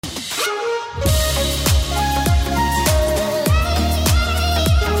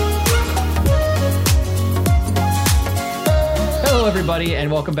everybody, and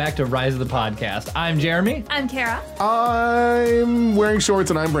welcome back to Rise of the Podcast. I'm Jeremy. I'm Kara. I'm wearing shorts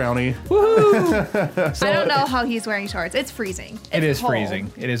and I'm Brownie. Woohoo! I don't know how he's wearing shorts. It's freezing. It is cold.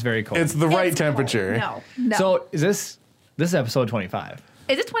 freezing. It is very cold. It's the right It's temperature. cold. No. So is this is episode 25?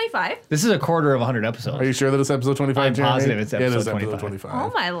 Is it 25? This is a quarter of 100 episodes. Are you sure that it's episode 25, I'm Jeremy? positive it's episode It is 25. episode 25.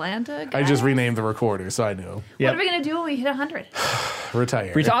 Oh my Lanta. I just renamed the recorder, so I knew. Yep. What are we going to do when we hit 100?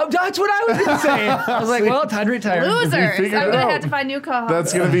 Retire. Oh, that's what I was going to say. I was like, well, time to retire. Losers. I'm figured going it to out. have to find new co-hosts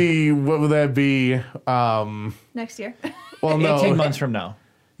That's going to be, what would that be? next year. Well, no. 18 months from now.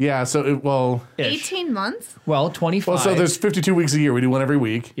 Yeah, so, Ish. 18 months? Well, 25. well, so there's 52 weeks a year. We do one every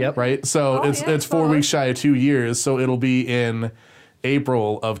week. Yep. Right? So Oh, yeah, it's 4 close. weeks shy of 2 years, so it'll be in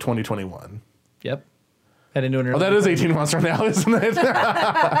April of 2021. Yep. Head into an early. Oh, that is 18 months from now, isn't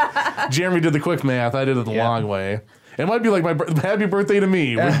it? Jeremy did the quick math. I did it the Yeah. long way. It might be like my happy birthday to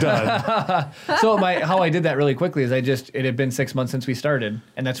me. We're done. So how I did that really quickly is it had been 6 months since we started,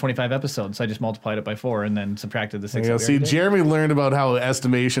 and that's 25 episodes. So I just multiplied it by 4 and then subtracted the 6. Yeah, that we see, already did. Jeremy learned about how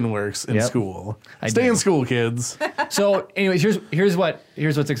estimation works in Yep. school. I Stay did. in school, kids. So, anyways, here's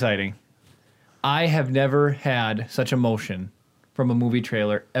what's exciting. I have never had such emotion from a movie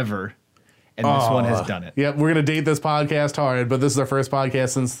trailer ever, and this one has done it. Yep, we're going to date this podcast hard, but this is our first podcast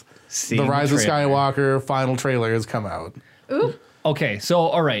since Seeing The Rise the of trailer. Skywalker final trailer has come out. Ooh. Okay, so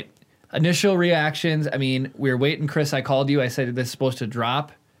all right, initial reactions. I mean, we were waiting. Chris, I called you. I said this is supposed to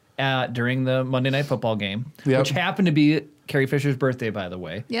drop during the Monday Night Football game, Yep. which happened to be Carrie Fisher's birthday, by the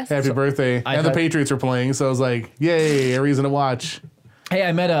way. Yes. Happy birthday. I And the thought- Patriots were playing, so I was like, yay, a reason to watch. Hey,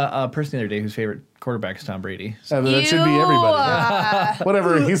 I met a person the other day whose favorite quarterback is Tom Brady. So And that should be everybody. uh,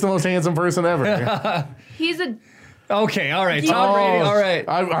 Whatever, he's the most handsome person ever. he's a... okay, all right, Tom Brady. All right.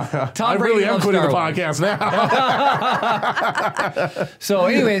 I Brady really am loves quitting the Star Wars. podcast now. So,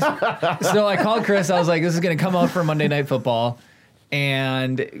 anyways, so I called Chris. I was like, "This is going to come out for Monday Night Football,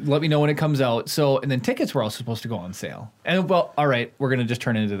 and let me know when it comes out." So, and then tickets were also supposed to go on sale. And well, all right, we're going to just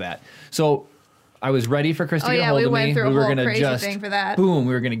turn into that. So, I was ready for Chris to Oh, get a yeah, hold we of went me. through a We were whole gonna crazy just thing for that. boom.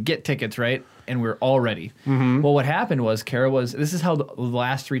 We were going to get tickets, right? And we were all ready. Well, what happened was Kara was. This is how the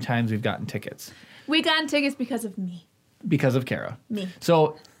last 3 times we've gotten tickets We got tickets because of me. because of Kara. Me.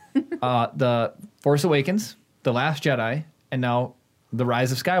 So, the Force Awakens, The Last Jedi, and now The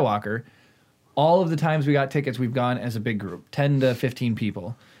Rise of Skywalker. All of the times we got tickets, we've gone as a big group, 10 to 15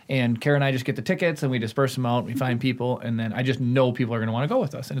 people. And Kara and I just get the tickets and we disperse them out. We find people, and then I just know people are going to want to go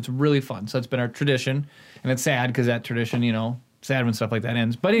with us, and it's really fun. So it's been our tradition, and it's sad because that tradition, sad when stuff like that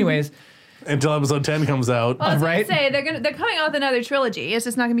ends. But anyways, Until episode 10 comes out. Well, I was Right. going to say, they're coming out with another trilogy. It's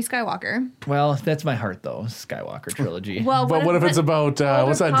just not going to be Skywalker. well, that's my heart though, Skywalker trilogy. Well, But what if it's about, Old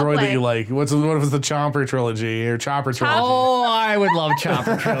what's that droid that you Republic. like? What if it's the Chomper trilogy or Chopper trilogy? Oh, I would love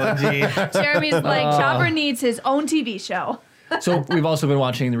Chopper trilogy. Jeremy's like, Chopper needs his own TV show. So we've also been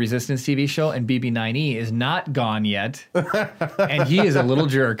watching the Resistance TV show, and BB9E is not gone yet, and he is a little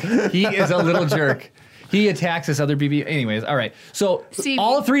jerk. He is a little jerk. He attacks this other BB. Anyways, all right. So CB.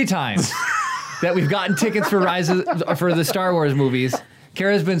 all 3 times that we've gotten tickets for for the Star Wars movies,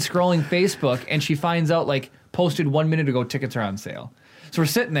 Kara's been scrolling Facebook, and she finds out posted 1 minute ago tickets are on sale. So we're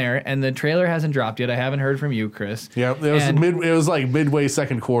sitting there, and the trailer hasn't dropped yet. I haven't heard from you, Chris. Yep, And- it was like midway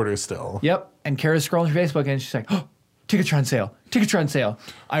second quarter still. Yep. And Kara's scrolling through Facebook, and she's like, oh, tickets are on sale. Tickets are on sale.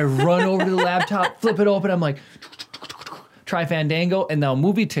 I run over to the laptop, flip it open. I'm like, try Fandango. And now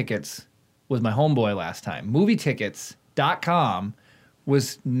Movie Tickets was my homeboy last time. MovieTickets.com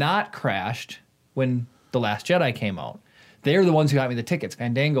was not crashed when The Last Jedi came out. They're the ones who got me the tickets.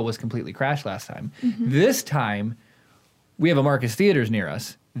 Fandango was completely crashed last time. This time, we have a Marcus Theaters near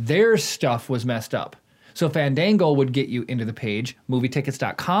us. Their stuff was messed up. So Fandango would get you into the page.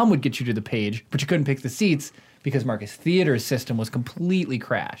 MovieTickets.com would get you to the page, but you couldn't pick the seats because Marcus Theaters' system was completely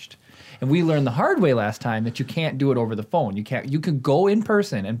crashed. And we learned the hard way last time that you can't do it over the phone. You can go in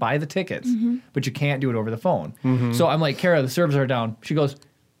person and buy the tickets, but you can't do it over the phone. So I'm like, Kara, the servers are down. She goes,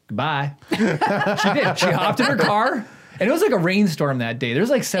 goodbye. She did. She hopped in her car. And it was like a rainstorm that day.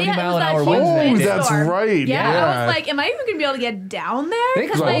 There's like 70 mile an hour winds that Oh, day. that's right. Yeah, I Yeah. was like, am I even going to be able to get down there?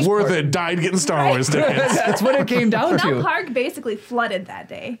 Think 'Cause, about Like, it. worth it. Died getting Star Wars tickets. That's what it came down Mount to. Park basically flooded that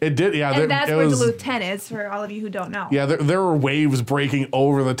day. It did, yeah. And that's it where was, Duluth 10 is, for all of you who don't know. Yeah, there were waves breaking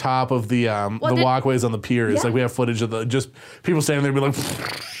over the top of the did- walkways on the piers. Yeah. Like we have footage of just people standing there, be like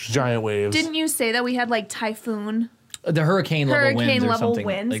giant waves. Didn't you say that we had like typhoon The hurricane level winds or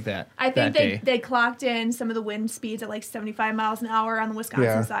something like that. I think that day. they clocked in some of the wind speeds at like 75 miles an hour on the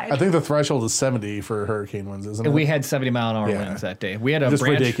Wisconsin side. I think the threshold is 70 for hurricane winds, isn't it? We had 70-mile-an-hour winds that day. We had a Just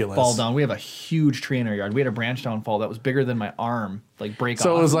branch ridiculous. fall down. We have a huge tree in our yard. We had a branch downfall that was bigger than my arm, like break off.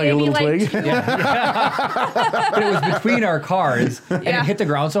 So it was like Maybe a little like twig. But it was between our cars, and it hit the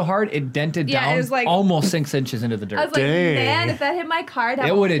ground so hard it dented Yeah, down it was like- almost 6 inches into the dirt. I was like, Dang. man, if that hit my car, I'd have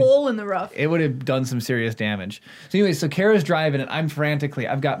It a would've- hole in the roof. It would have done some serious damage. So anyway, so Kara's driving and I'm frantically,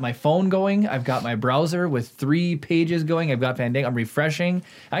 I've got my phone going, I've got my browser with 3 pages going, I've got Fandango, I'm refreshing.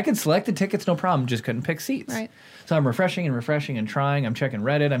 I could select the tickets, no problem, just couldn't pick seats. Right. So I'm refreshing and trying, I'm checking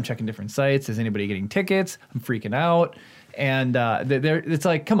Reddit, I'm checking different sites, is anybody getting tickets? I'm freaking out. And it's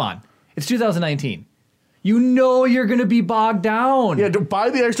like, come on, it's 2019. You know you're going to be bogged down. Yeah, to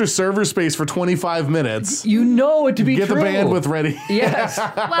buy the extra server space for 25 minutes. You know it to be Get true. the bandwidth ready. Yes.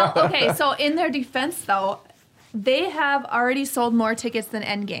 Well, okay, so in their defense, though, they have already sold more tickets than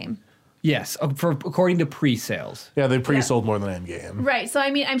Endgame. Yes, according to pre-sales. Yeah, they pre-sold more than Endgame. Right. So, I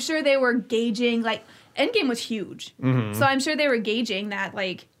mean, I'm sure they were gauging, like, Endgame was huge. Mm-hmm. So I'm sure they were gauging that,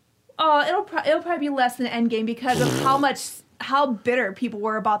 like, oh, it'll probably be less than Endgame because of how bitter people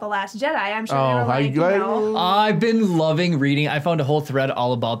were about The Last Jedi. I'm sure they were like, you know. I've been loving reading. I found a whole thread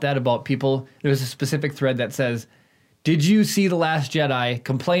all about that, about people. There's a specific thread that says, did you see The Last Jedi?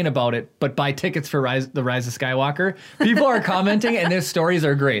 Complain about it, but buy tickets for The Rise of Skywalker. People are commenting, and their stories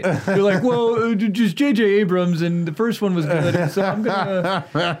are great. They're like, well, just J.J. Abrams, and the first one was good, and so I'm gonna...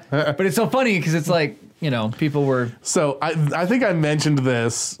 But it's so funny, because it's like, you know, people were... So I think I mentioned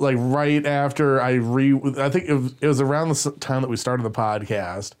this like right after I think it was around the time that we started the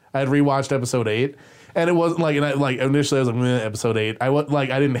podcast. I had rewatched episode 8, and it wasn't like, and I, like initially I was like, episode 8.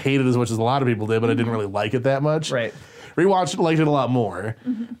 I didn't hate it as much as a lot of people did, but I didn't really like it that much. Right. Rewatched it, liked it a lot more,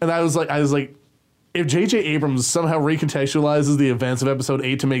 and I was like. If J.J. Abrams somehow recontextualizes the events of Episode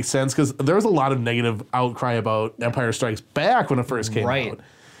 8 to make sense, because there was a lot of negative outcry about Empire Strikes Back when it first came out.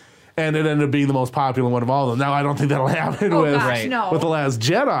 And it ended up being the most popular one of all of them. Now, I don't think that'll happen Oh, with gosh, no. The Last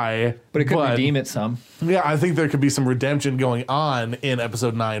Jedi. But it could redeem it some. Yeah, I think there could be some redemption going on in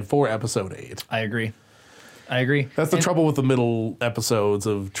Episode 9 for Episode 8. I agree. That's the trouble with the middle episodes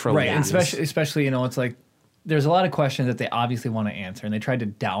of trilogies. Right, and especially, you know, it's like, there's a lot of questions that they obviously want to answer, and they tried to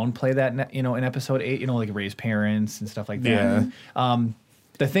downplay that, you know, in episode 8, you know, like Rey's parents and stuff like that. Yeah.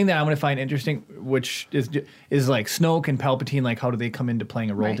 The thing that I'm going to find interesting, which is like Snoke and Palpatine, like how do they come into playing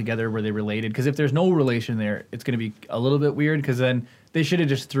a role together? Were they related? Because if there's no relation there, it's going to be a little bit weird, because then they should have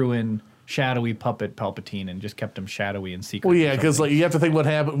just threw in shadowy puppet Palpatine and just kept him shadowy and secret. Well, yeah, because like you have to think what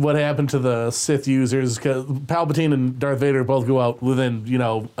happened to the Sith users, because Palpatine and Darth Vader both go out within, you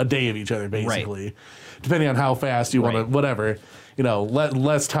know, a day of each other, basically. Right. Depending on how fast you want to, whatever, you know,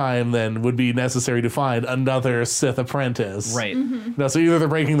 less time than would be necessary to find another Sith apprentice. Right. You know, so either they're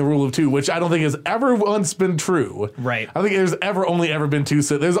breaking the rule of 2, which I don't think has ever once been true. Right. I think there's only ever been 2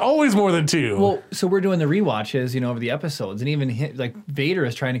 Sith. There's always more than 2. Well, so we're doing the rewatches, you know, over the episodes, and even like Vader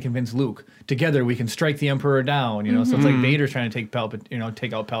is trying to convince Luke, together we can strike the Emperor down, you know. So it's like Vader's trying to take out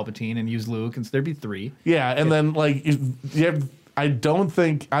Palpatine and use Luke, and so there'd be 3. Yeah, and then like I don't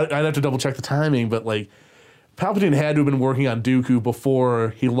think I'd have to double check the timing, but like Palpatine had to have been working on Dooku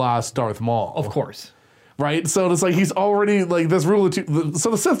before he lost Darth Maul. Of course. Right? So it's like he's already like this rule of 2.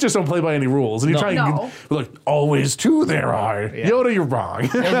 So the Sith just don't play by any rules. And you try and like, always 2 there are. Yeah. Yoda, you're wrong.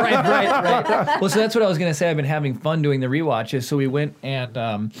 Right. Well, so that's what I was going to say. I've been having fun doing the rewatches. So we went and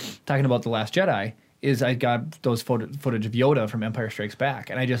talking about The Last Jedi. I got those footage of Yoda from Empire Strikes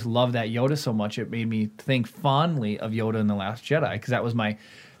Back, and I just love that Yoda so much. It made me think fondly of Yoda in The Last Jedi, because that was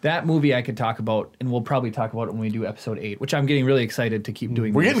that movie I could talk about, and we'll probably talk about it when we do episode 8, which I'm getting really excited to keep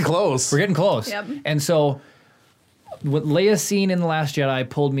doing. We're getting close. Yep. And so what Leia's scene in The Last Jedi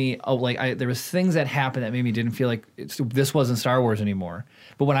pulled me out. Like there was things that happened that made me didn't feel like this wasn't Star Wars anymore.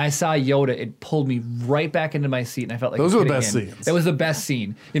 But when I saw Yoda, it pulled me right back into my seat, and I felt like those were the best scenes. That was the best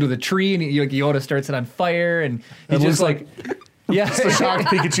scene. You know, the tree, and Yoda starts it on fire, and he it just like yeah, the shocked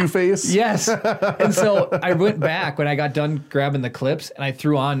Pikachu face. Yes. And so I went back when I got done grabbing the clips, and I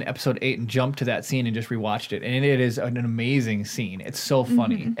threw on episode 8 and jumped to that scene and just rewatched it. And it is an amazing scene. It's so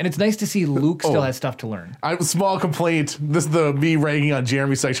funny. And it's nice to see Luke still has stuff to learn. I have a small complaint. This is the me ragging on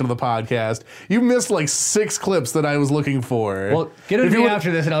Jeremy section of the podcast. You missed like 6 clips that I was looking for. Well, get them to me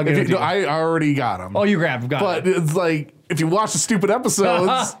after this, and I'll get them to you. I already got them. Oh, you grabbed them. But it's like, if you watch the stupid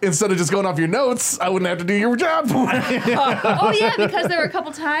episodes, instead of just going off your notes, I wouldn't have to do your job for you. Oh, yeah, because there were a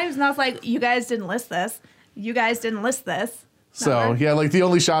couple times, and I was like, you guys didn't list this. You guys didn't list this. So, yeah, like the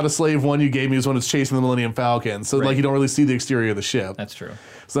only shot of Slave 1 you gave me was when it's chasing the Millennium Falcon. So, like, you don't really see the exterior of the ship. That's true.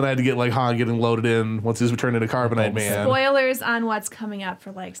 So then I had to get, like, Han getting loaded in once he's returned into Carbonite Man. Spoilers on what's coming up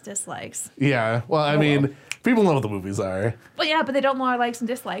for likes, dislikes. Yeah, well, I mean, people know what the movies are. Well, yeah, but they don't know our likes and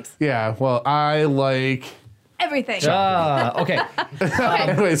dislikes. Yeah, well, I like... Everything. Okay.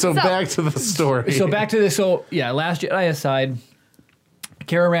 Anyway, so back to the story. So back to this. So yeah, Last Jedi aside,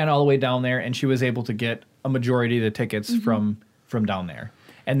 Kara ran all the way down there, and she was able to get a majority of the tickets from down there.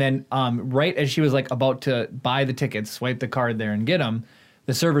 And then right as she was like about to buy the tickets, swipe the card there and get them,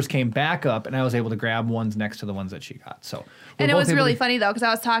 the servers came back up, and I was able to grab ones next to the ones that she got. So and it was really funny though, because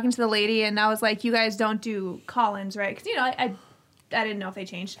I was talking to the lady, and I was like, "You guys don't do call-ins, right?" Because I didn't know if they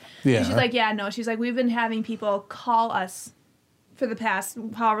changed. Yeah. And she's like, yeah, no. She's like, we've been having people call us for the past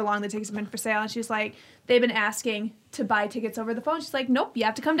however long the tickets have been for sale. And she's like, they've been asking to buy tickets over the phone. She's like, nope, you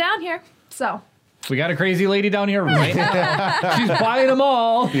have to come down here. So. We got a crazy lady down here right now. She's buying them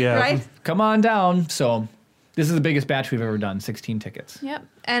all. Yeah. Right? Come on down. So this is the biggest batch we've ever done, 16 tickets. Yep.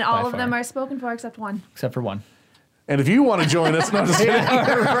 And all of far. them are spoken for except one. Except for one. And if you want to join us, no, just kidding.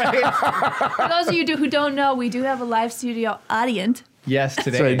 Right. For those of you who don't know, we do have a live studio audience. Yes,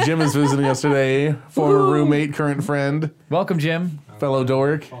 today. Sorry, Jim is visiting us today. Former roommate, current friend, Welcome, Jim. fellow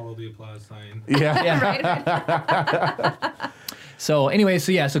dork. Follow the applause sign. Yeah. Yeah. Right? So anyway,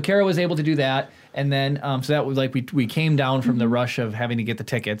 so Kara was able to do that, and then so that was like we came down from the rush of having to get the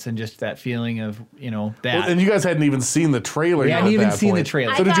tickets and just that feeling of that. Well, and you guys hadn't even seen the trailer. We yet hadn't at even that seen the point.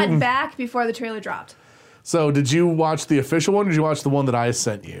 trailer. So I did got you? back before the trailer dropped. So did you watch the official one, or did you watch the one that I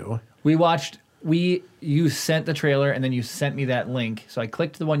sent you? You sent the trailer, and then you sent me that link. So I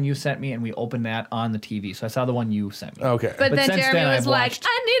clicked the one you sent me, and we opened that on the TV. So I saw the one you sent me. Okay. But then since Jeremy then, was I've like, watched-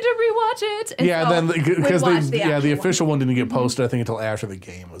 I need to rewatch it. And Yeah, so then because we watched the actual official one didn't get posted, I think, until after the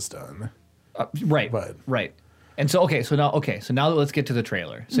game was done. Right. But- Right. And so now let's get to the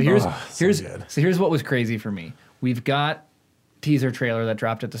trailer. So here's good. here's what was crazy for me. We've got teaser trailer that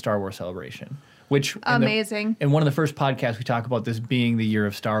dropped at the Star Wars Celebration, which Amazing. In one of the first podcasts, we talk about this being the year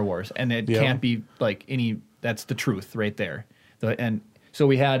of Star Wars, and it Yeah. can't be like any. That's the truth right there. And so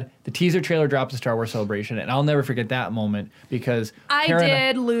we had the teaser trailer drop at the Star Wars Celebration, and I'll never forget that moment because I Kara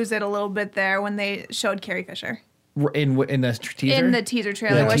and did lose it a little bit there when they showed Carrie Fisher in the teaser. in the teaser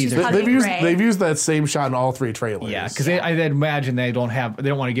trailer Yeah, where teaser. she's hugging Rey. They've used that same shot in all three trailers. Yeah, because I imagine they don't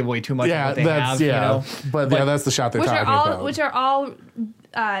want to give away too much. Yeah, of what they that's have, But yeah, that's the shot they're which talking are all about. which are all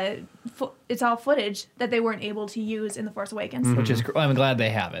it's all footage that they weren't able to use in The Force Awakens. Mm-hmm. which is I'm glad they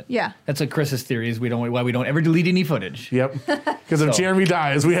have it. Yeah. That's like Chris's theory is why we don't ever delete any footage. Yep. Because if So- Jeremy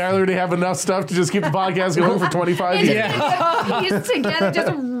dies, we already have enough stuff to just keep the podcast going for 25 years. Yeah. He's together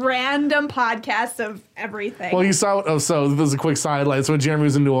just random podcasts of everything. Well, you saw. So this is a quick sidelight. So when Jeremy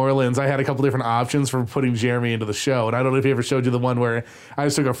was in New Orleans, I had a couple different options for putting Jeremy into the show, and I don't know if he ever showed you the one where I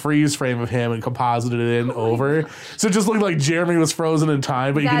just took a freeze frame of him and composited it in over, so it just looked like Jeremy was frozen in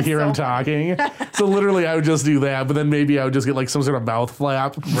time, but you could That's hear him so talking. So literally, I would just do that, but then maybe I would just get like some sort of mouth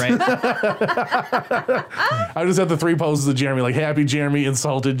flap. Right. I would just have the three poses of Jeremy, like happy Jeremy,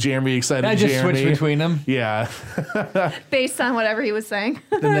 insulted Jeremy, excited I just Jeremy. switched between them, Yeah. Based on whatever he was saying.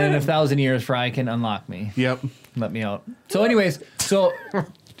 and then in 1,000 years, Fry can unlock me, Yep. let me out. So, anyways, so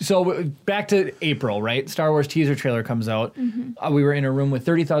back to April, right? Star Wars teaser trailer comes out. We were in a room with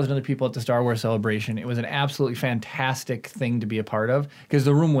 30,000 other people at the Star Wars Celebration. It was an absolutely fantastic thing to be a part of because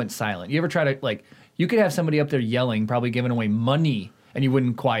the room went silent. You ever try to you could have somebody up there yelling, probably giving away money, and you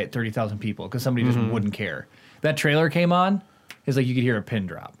wouldn't quiet 30,000 people because somebody just wouldn't care. That trailer came on. It's like you could hear a pin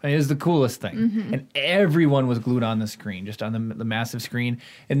drop. It was the coolest thing. And everyone was glued on the screen, just on the massive screen.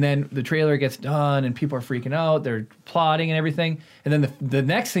 And then the trailer gets done and people are freaking out. They're applauding and everything. And then the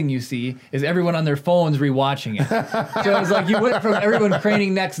next thing you see is everyone on their phones rewatching it. So it was like you went from everyone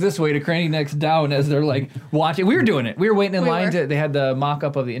craning necks this way to craning necks down as they're like watching. We were doing it. We were waiting in line they had the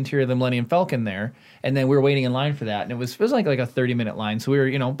mock-up of the interior of the Millennium Falcon there. And then we were waiting in line for that. And it was like a 30-minute line. So we were,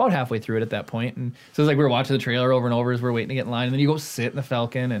 about halfway through it at that point. And so it was like we were watching the trailer over and over as we were waiting to get in line. And then you go sit in the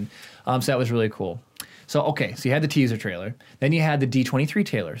Falcon. And so that was really cool. So you had the teaser trailer. Then you had the D23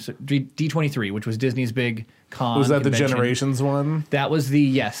 trailer. So D23, which was Disney's big con. Was that convention. the Generations one? That was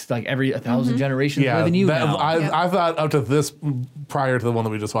like every 1,000 generations more than you now. I thought up to this, prior to the one that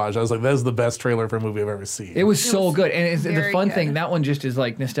we just watched, I was like, that's the best trailer for a movie I've ever seen. It was so good. And the very fun good. thing, that one just is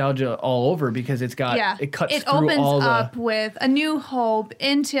like nostalgia all over because it cuts it through opens all up with A New Hope,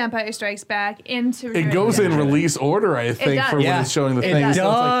 into Empire Strikes Back, into It goes in release order, I think, does. for when Yeah. it's showing the It thing. So it's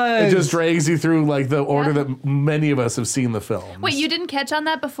like, it does. just drags you through like the order order that many of us have seen the film. Wait, you didn't catch on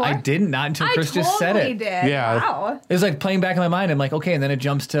that before? I didn't, not until I Chris just said totally it. did. Yeah. Wow. It was like playing back in my mind. I'm like, okay, and then it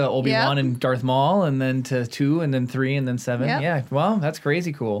jumps to Obi-Wan Yep. and Darth Maul, and then to 2, and then 3, and then 7. Yep. Yeah, well, that's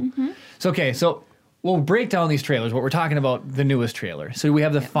crazy cool. So, okay, so we'll break down these trailers. What we're talking about, the newest trailer. So we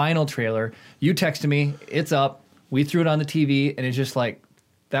have the final trailer. You texted me. It's up. We threw it on the TV, and it's just like,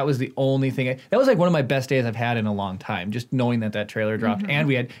 that was the only thing. That was like one of my best days I've had in a long time, just knowing that trailer dropped.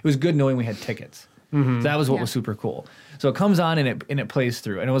 And it was good knowing we had tickets. So that was what was super cool. So it comes on and it plays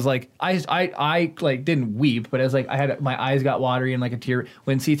through, and it was like I like didn't weep, but it was like my eyes got watery and like a tear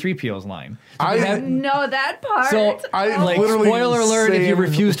when C-3PO's line. So No, that part. so I like literally spoiler alert if you same-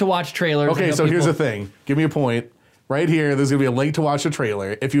 refuse to watch trailers. I Okay, know so here's the people- thing. Give me a point. Right here, there's going to be a link to watch the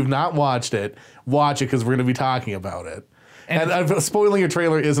trailer. If you've not watched it, watch it because we're going to be talking about it. And spoiling a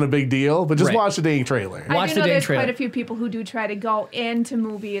trailer isn't a big deal, but just Right. watch the dang trailer. I Watch do the know dang there's trailer. quite a few people who do try to go into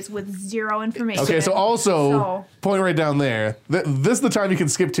movies with zero information. Okay, so also, So- point right down there. This is the time you can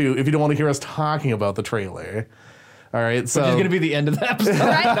skip to if you don't want to hear us talking about the trailer. All right, so Which is going to be the end of the episode. No,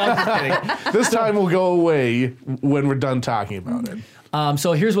 I'm just kidding. this time will go away when we're done talking about it.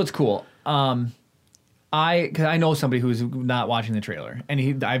 So here's what's cool. Cause I know somebody who's not watching the trailer,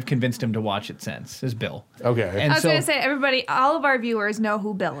 and I've convinced him to watch it since. Is Bill. Okay. And I was so, going to say, everybody, all of our viewers know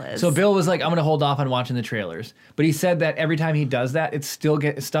who Bill is. So Bill was like, I'm going to hold off on watching the trailers. But he said that every time he does that,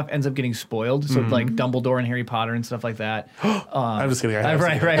 stuff ends up getting spoiled. So like Dumbledore and Harry Potter and stuff like that. I'm just kidding. I have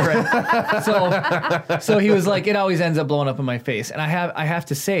Right. So he was like, it always ends up blowing up in my face. And I have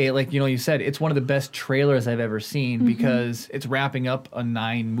to say, like, you said, it's one of the best trailers I've ever seen because it's wrapping up a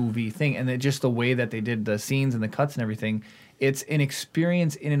 9-movie thing. And just the way that they did the scenes and the cuts and everything, it's an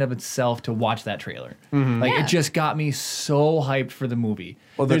experience in and of itself to watch that trailer. Like, Yeah. it just got me so hyped for the movie.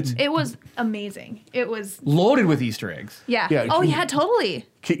 Well, It's it was amazing. It was, loaded with Easter eggs. yeah. Yeah, Oh, can- yeah, totally.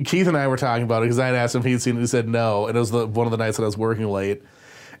 Keith and I were talking about it because I had asked him if he'd seen it. He said no, and it was one of the nights that I was working late.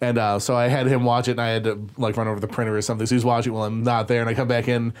 And so I had him watch it, and I had to like run over to the printer or something. So he's watching it while I'm not there, and I come back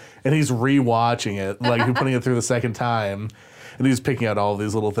in, and he's re-watching it, like putting it through the second time. And he's picking out all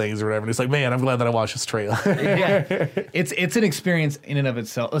these little things or whatever. And he's like, man, I'm glad that I watched this trailer. Yeah, it's an experience in and of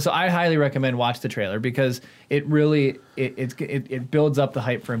itself. So I highly recommend watch the trailer because it really it builds up the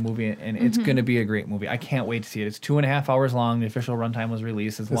hype for a movie, and it's going to be a great movie. I can't wait to see it. It's 2.5 hours long. The official runtime was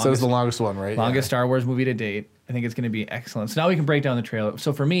released. It's So it's the longest one, right? longest Star Wars movie to date. I think it's going to be excellent. So now we can break down the trailer.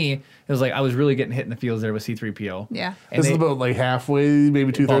 So for me, it was like I was really getting hit in the feels there with C-3PO. Yeah. And This is about like halfway,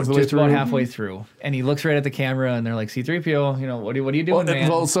 maybe 2/3 of the way just through. about halfway through, and he looks right at the camera, and they're like, "C-3PO, what are you doing, man?"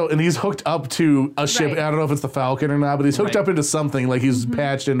 And he's hooked up to a ship. Right. I don't know if it's the Falcon or not, but he's hooked Right. up into something. Like he's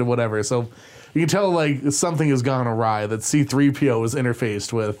patched into whatever. So you can tell like something has gone awry. That C-3PO is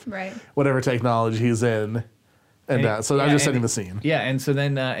interfaced with Right. whatever technology he's in. And so I'm just setting the scene. Yeah, and so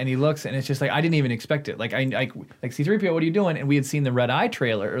then and he looks, and it's just like I didn't even expect it. Like like C-3PO, what are you doing? And we had seen the Red Eye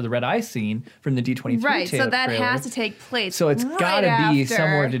trailer or the Red Eye scene from the D23 Right. So that trailer. has to take place. So it's right got to be after.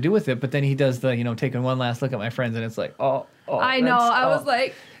 somewhere to do with it. But then he does the taking one last look at my friends, and it's like oh I know. I was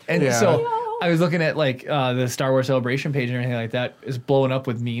like, and Yeah. so I was looking at like the Star Wars Celebration page and everything like that is blowing up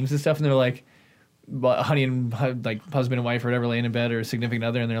with memes and stuff, and they're like, honey and like husband and wife or whatever laying in bed or significant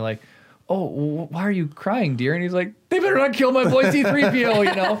other, and they're like, oh, why are you crying, dear? And he's like, they better not kill my boy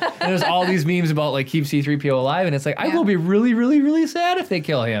C-3PO, And there's all these memes about like keep C-3PO alive, and it's like I will be really, really, really sad if they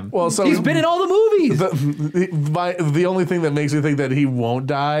kill him. Well, so he's been in all the movies. The only thing that makes me think that he won't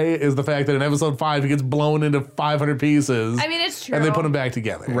die is the fact that in episode 5 he gets blown into 500 pieces. I mean, it's true. And they put him back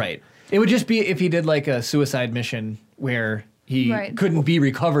together. Right. It would just be if he did like a suicide mission where he Right. couldn't be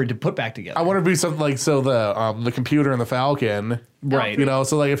recovered to put back together. I want it to be something like the computer and the Falcon. Right.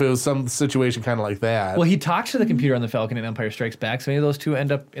 So like if it was some situation kind of like that. Well, he talks to the computer on the Falcon in Empire Strikes Back, so maybe those two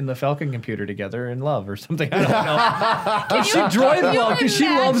end up in the Falcon computer together in love or something. I don't know. She droid love because she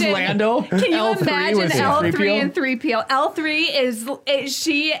loves imagine- Lando. Can you L3 imagine with L3 C-3PO. and 3PO? L3 is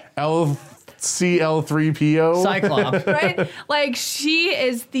she LCL3PO. Cyclops. right? Like she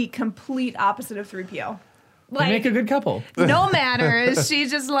is the complete opposite of 3PO. They make a good couple. No manners.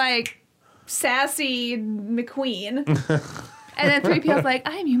 She's just like sassy McQueen. And then 3PO's like,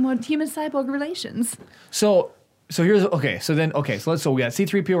 I'm human cyborg relations. So here's okay. So we got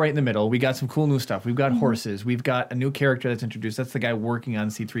C-3PO right in the middle. We got some cool new stuff. We've got horses. We've got a new character that's introduced. That's the guy working on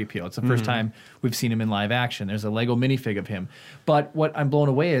C-3PO. It's the first time we've seen him in live action. There's a Lego minifig of him. But what I'm blown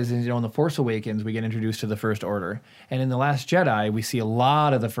away is in The Force Awakens we get introduced to the First Order, and in The Last Jedi we see a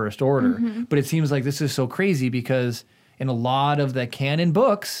lot of the First Order. But it seems like this is so crazy because in a lot of the canon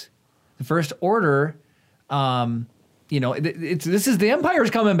books, the First Order, this is the Empire's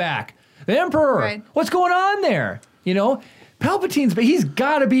coming back. The Emperor. Right. What's going on there? Palpatine's, but he's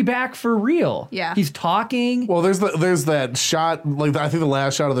got to be back for real. Yeah. He's talking. Well, there's that shot, like I think the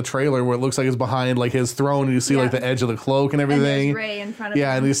last shot of the trailer where it looks like it's behind like his throne, and you see Yeah. like the edge of the cloak and And everything. there's Rey in front of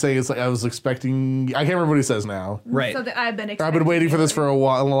Yeah, him. and he's saying it's like I was expecting. I can't remember what he says now. Right. So I've I've been waiting for this for a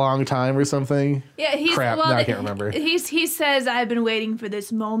long time or something. Yeah, he's Crap, well, now I can't remember. He says I've been waiting for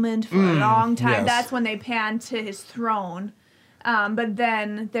this moment for a long time. yes. That's when they pan to his throne. But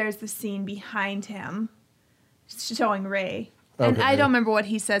then there's the scene behind him showing Rey. And Okay. I don't remember what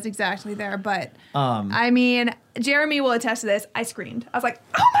he says exactly there, but I mean, Jeremy will attest to this. I screamed. I was like,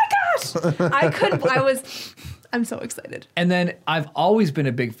 "Oh my gosh!" I'm so excited. And then I've always been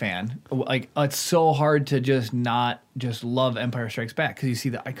a big fan. Like, it's so hard to just not just love Empire Strikes Back because you see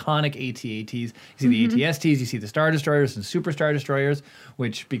the iconic AT-ATs, you see the AT-STs, you see the Star Destroyers and Super Star Destroyers,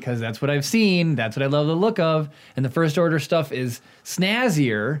 which, because that's what I've seen, that's what I love the look of. And the First Order stuff is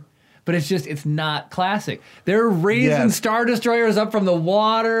snazzier, but it's not classic. They're raising Yes. Star Destroyers up from the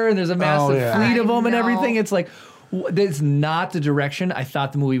water, and there's a massive yeah. fleet of I them and know. everything. It's like, that's not the direction I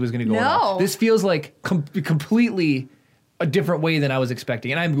thought the movie was going to go. in. No. This feels like completely a different way than I was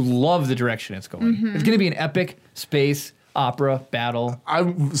expecting, and I love the direction it's going. It's going to be an epic space opera battle.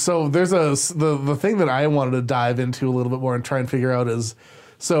 So there's the thing that I wanted to dive into a little bit more and try and figure out is,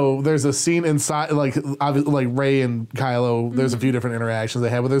 so there's a scene inside, like Rey and Kylo. There's a few different interactions they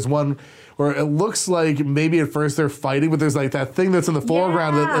have, but there's one where it looks like maybe at first they're fighting, but there's like that thing that's in the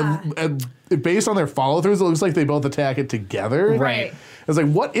foreground that, based on their follow throughs, it looks like they both attack it together. Right. It's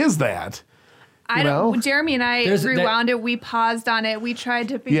like, what is that? I know? don't. Jeremy and I There's that- rewound it. We paused on it. We tried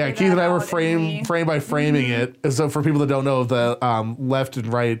to figure. Yeah, Keith and I were out, frame by framing it. So for people that don't know, the left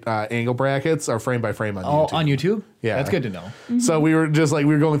and right angle brackets are frame by frame on Oh, YouTube. on YouTube? Yeah. That's good to know. So we were just like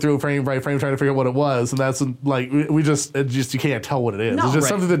we were going through frame by frame trying to figure out what it was, and that's like we just you can't tell what it is. No. It's just Right.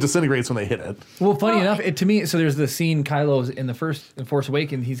 something that disintegrates when they hit it. Well, funny enough, to me, so there's the scene Kylo's in Force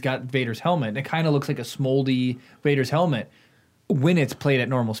Awakens, he's got Vader's helmet, and it kind of looks like a smoldy Vader's helmet when it's played at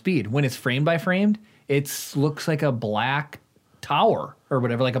normal speed. When it's frame by framed, it looks like a black tower or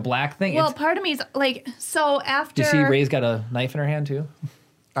whatever, like a black thing. Well, part of me is like, so after. Do you see Rey's got a knife in her hand too?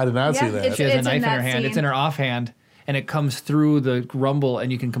 I did not Yeah, see that. She has a It's knife in in her that hand. It's scene. in her offhand, and it comes through the rumble,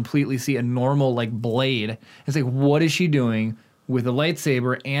 and you can completely see a normal like blade. It's like, what is she doing with a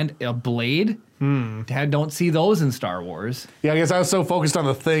lightsaber and a blade? Dad, don't see those in Star Wars. Yeah, I guess I was so focused on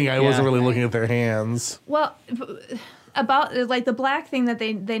the thing I wasn't really looking at their hands. Well, about like the black thing that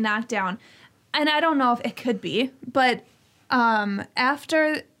they knocked down, and I don't know if it could be, but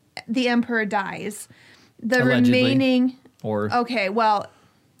after the Emperor dies, the Allegedly. remaining. Or Okay, well,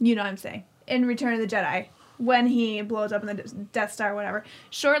 you know what I'm saying. In Return of the Jedi, when he blows up in the Death Star, whatever.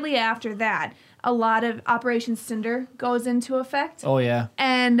 Shortly after that, a lot of Operation Cinder goes into effect, oh yeah,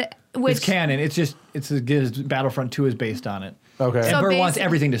 and which it's canon. It's Battlefront 2 is based on it. Okay. So Emperor wants basic-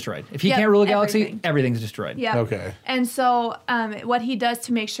 everything destroyed. If he Yep, can't rule a galaxy, everything. everything's destroyed. Yeah. Okay. And so, what he does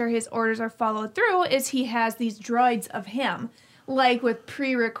to make sure his orders are followed through is he has these droids of him, like with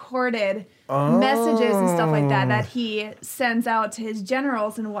pre-recorded messages and stuff like that he sends out to his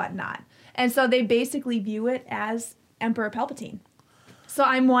generals and whatnot. And so they basically view it as Emperor Palpatine. So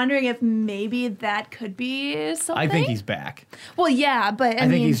I'm wondering if maybe that could be something. I think he's back. Well, yeah, but I I mean,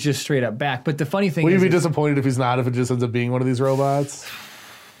 think he's just straight up back. But the funny thing Will you is, be disappointed if he's not, if it just ends up being one of these robots?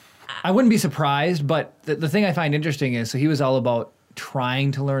 I wouldn't be surprised. But the thing I find interesting is, so he was all about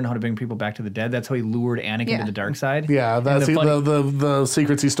trying to learn how to bring people back to the dead. That's how he lured Anakin Yeah. to the dark side. Yeah, And that's the funny- the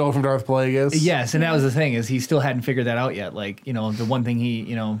secrets he stole from Darth Plagueis. Yes, and that was the thing, is he still hadn't figured that out yet. Like, the one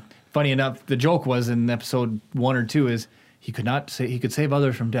thing funny enough, the joke was in episode 1 or 2 is he could save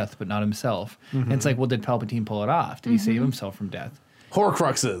others from death, but not himself. And it's like, well, did Palpatine pull it off? Did he save himself from death?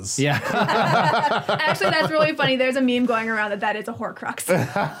 Horcruxes. Yeah. actually, that's really funny. There's a meme going around that is a Horcrux,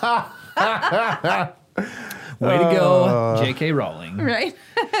 Way to go, J.K. Rowling. right?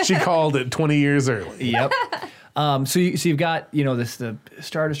 She called it 20 years early. Yep. So you've got the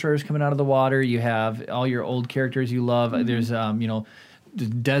Star Destroyers coming out of the water. You have all your old characters you love. There's the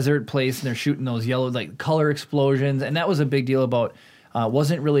desert place, and they're shooting those yellow like color explosions, and that was a big deal about.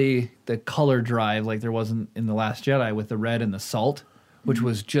 Wasn't really the color drive like there wasn't in The Last Jedi with the red and the salt, which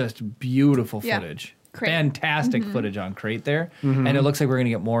was just beautiful Yeah. footage. Crate. Fantastic footage on Crate there, and it looks like we're gonna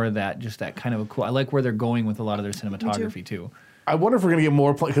get more of that. Just that kind of a cool. I like where they're going with a lot of their cinematography too. I wonder if we're gonna get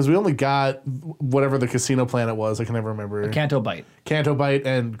more because we only got whatever the casino planet was. I can never remember. Canto Bite, Canto Bite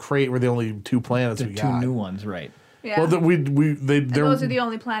and Crate were the only two planets the we two got. new ones, right? Yeah. Well, Those are the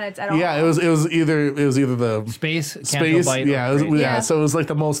only planets at all. Yeah, it was either the Space, Canto space. Bite, Yeah, or Crate. Yeah. So it was like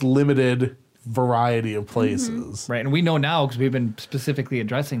the most limited variety of places. Right, and we know now because we've been specifically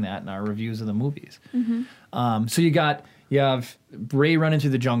addressing that in our reviews of the movies. So you got You have Rey running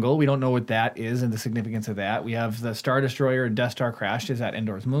through the jungle. We don't know what that is and the significance of that. We have the Star Destroyer and Death Star crashed. Is that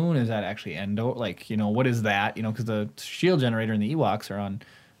Endor's moon? Is that actually Endor? Like, what is that? Because the shield generator and the Ewoks are on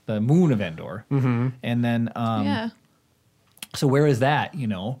the moon of Endor. Mm-hmm. And then, Yeah. so where is that?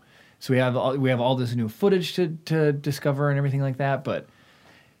 So we have all this new footage to discover and everything like that. But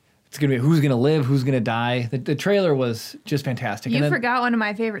it's gonna be who's gonna live, who's gonna die. The trailer was just fantastic. You forgot one of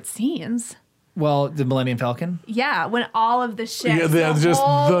my favorite scenes. Well, the Millennium Falcon. Yeah, when all of the ships, Yeah, they're just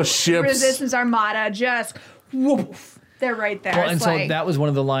whole the ships. Resistance Armada, just woof, they're right there. Well, It's and so like, that was one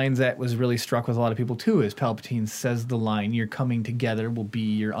of the lines that was really struck with a lot of people too. Is Palpatine says the line, "Your coming together will be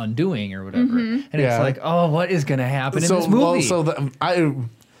your undoing," or whatever. And Yeah. it's like, oh, what is going to happen in this movie?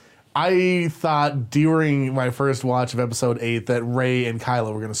 I thought during my first watch of Episode 8 that Rey and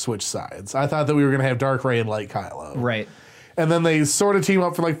Kylo were going to switch sides. I thought that we were going to have Dark Rey and Light Kylo. Right. And then they sort of team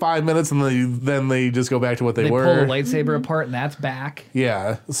up for like 5 minutes, and then they just go back to what they were. Pull the lightsaber apart, and that's back.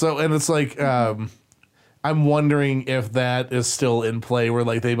 Yeah. So, and it's like, I'm wondering if that is still in play, where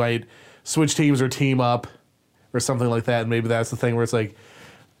like they might switch teams or team up or something like that. And maybe that's the thing where it's like,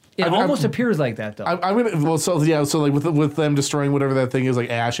 It almost appears like that, though. I'm gonna so like with them destroying whatever that thing is, like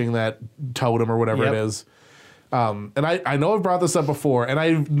ashing that totem or whatever it is. And I know I've brought this up before, and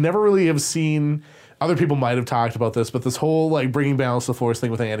I never really have seen. Other people might have talked about this, but this whole like bringing balance to the Force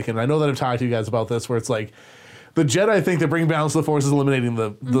thing with Anakin. And I know that I've talked to you guys about this, where it's like the Jedi think that bringing balance to the Force is eliminating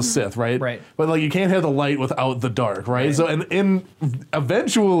the Sith, right? Right. But like you can't have the light without the dark, right? So and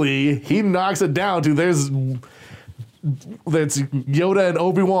eventually he knocks it down to that's Yoda and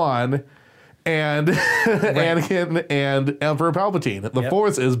Obi-Wan and Anakin and Emperor Palpatine. The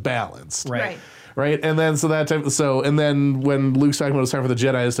Force is balanced. right. Right, and then and then when Luke's talking about it's time for the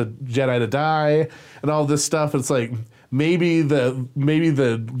Jedi to die and all this stuff, it's like maybe the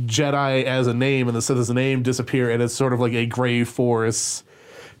Jedi as a name and the Sith as a name disappear, and it's sort of like a gray Force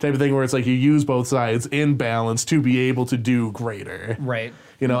type of thing where it's like you use both sides in balance to be able to do greater, right.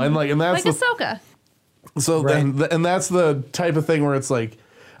 and that's Like Ahsoka. so and that's the type of thing where it's like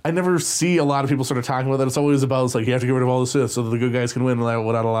I never see a lot of people sort of talking about that. It's always about it's like you have to get rid of all the Sith so that the good guys can win,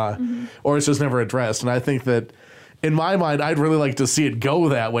 or it's just never addressed. And I think that in my mind, I'd really like to see it go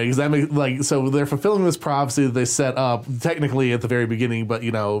that way because that makes so they're fulfilling this prophecy that they set up technically at the very beginning, but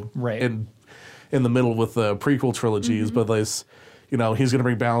in the middle with the prequel trilogies. But he's going to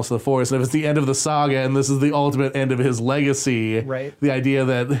bring balance to the Force, and if it's the end of the saga and this is the ultimate end of his legacy, the idea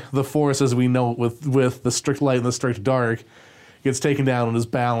that the Force as we know it with the strict light and the strict dark gets taken down and is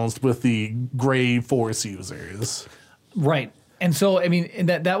balanced with the gray Force users. Right. And so, I mean, and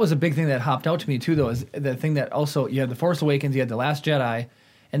that was a big thing that hopped out to me, too, though, is the thing that also, you had The Force Awakens, you had The Last Jedi,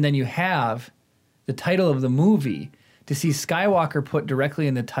 and then you have the title of the movie. To see Skywalker put directly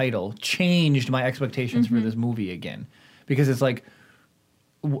in the title changed my expectations for this movie again. Because it's like,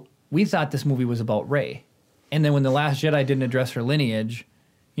 we thought this movie was about Rey. And then when The Last Jedi didn't address her lineage,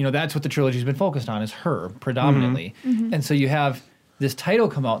 that's what the trilogy's been focused on, is her, predominantly. And so you have this title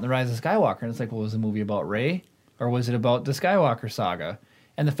come out in The Rise of Skywalker, and it's like, well, was the movie about Rey? Or was it about the Skywalker saga?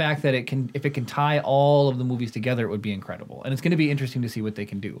 And the fact that if it can tie all of the movies together, it would be incredible. And it's going to be interesting to see what they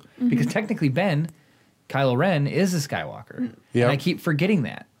can do. Because technically Kylo Ren is a Skywalker. Yep. And I keep forgetting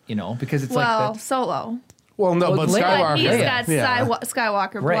that, because it's Solo. Well, no, but Leia- Skywalker. He's got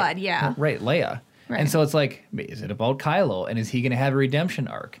Skywalker blood, yeah. Right, Leia. Right. And so it's like, is it about Kylo? And is he going to have a redemption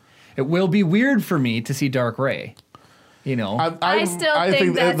arc? It will be weird for me to see Dark Rey. I still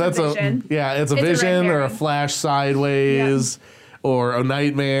think that's a vision. It's a It's a red vision or a herring. flash sideways or a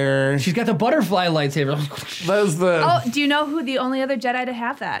nightmare. She's got the butterfly lightsaber. That's the. Oh, do you know who the only other Jedi to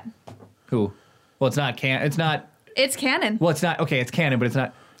have that? Who? Well, it's not It's not. It's canon. Well, it's not. Okay, it's canon, but it's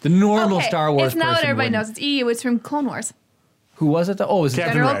not the normal Star Wars. It's not what person everybody wouldn't. knows. It's EU. It's from Clone Wars. Who was it? Oh, it was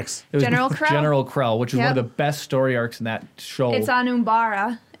Captain General- Rex. It was General Krell. General Krell, which is one of Yep. the best story arcs in that show. It's on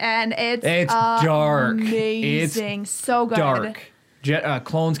Umbara, and it's dark. amazing. It's so good. dark.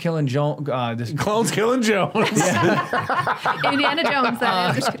 Clones killing Jones. This Clones killing Jones. Indiana Jones.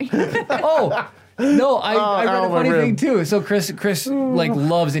 That is. Just kidding. Oh no! I read a funny my thing rib. too. So Chris like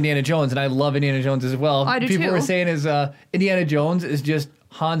loves Indiana Jones, and I love Indiana Jones as well. I do People too. were saying is Indiana Jones is just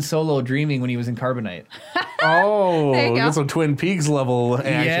Han Solo dreaming when he was in Carbonite. Oh, There you go. got some Twin Peaks level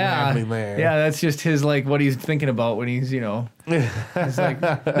action happening there. Yeah, that's just his like what he's thinking about when he's it's like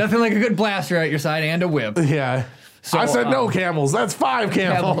nothing like a good blaster at your side and a whip. Yeah. So, I said no camels. That's 5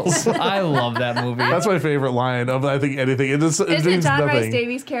 camels. I love that movie. That's my favorite line of I think anything. It Is it means John nothing. Rice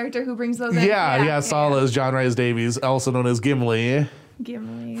Davies' character who brings those in? Yeah, Sala is John Rice Davies, also known as Gimli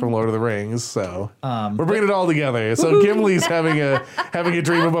Gimli. from Lord of the Rings. So we're bringing it all together. So Gimli's having a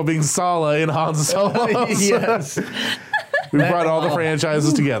dream about being Sala in Han Solo. Yes. We brought all the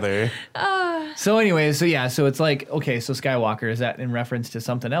franchises together. So anyway, so it's like, okay, so Skywalker, is that in reference to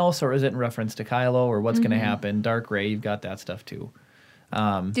something else, or is it in reference to Kylo, or what's going to happen? Dark Ray, you've got that stuff too. Do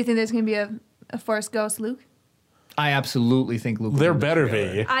you think there's going to be a Force Ghost Luke? I absolutely think Luke. There better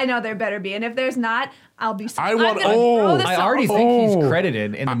be. I know there better be. And if there's not, I'll be I want- I'm gonna oh, throw this I off. already think he's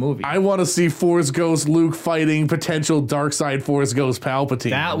credited in the movie. I want to see Force Ghost Luke fighting potential dark side Force Ghost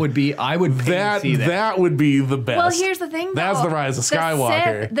Palpatine. That would be. I would pay to see that. That would be the best. Well, here's the thing, though. That's the rise of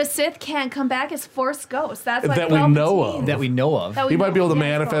Skywalker. The Sith can't come back as Force Ghosts. That's why That we know Palpatine- of. that we know of. That we He might be able to know,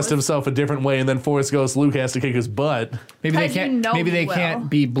 manifest yes, himself a different way, and then Force Ghost Luke has to kick his butt. Maybe they 'Cause you can't. know Maybe he they will. can't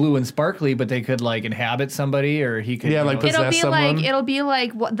be blue and sparkly, but they could like inhabit somebody, or he could. Yeah, you like know- possess someone. It'll be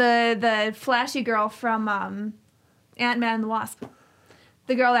like what the flashy girl from Ant-Man and the Wasp.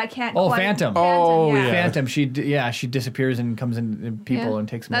 The girl that can't. Oh, quite- Phantom. Oh, yeah. Phantom. She disappears and comes in people Yeah. and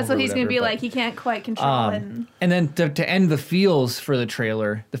takes them That's over. what he's going to be like. He can't quite control it. And then to end the feels for the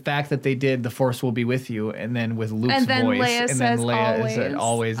trailer, the fact that they did "The Force will be with you" and then with Luke's And then voice, Leia and says then Leia is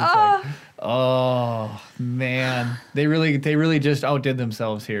always. It's Oh. like, oh man, they really just outdid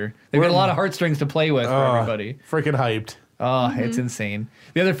themselves here. They've got a lot of heartstrings to play with for everybody. Freaking hyped. Oh, it's insane.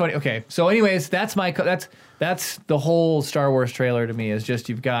 The other funny. Okay, so anyways, that's the whole Star Wars trailer to me. Is just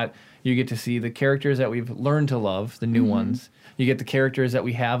you get to see the characters that we've learned to love, the new ones. You get the characters that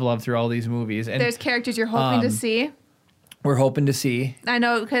we have loved through all these movies, and There's characters you're hoping to see. we're hoping to see. I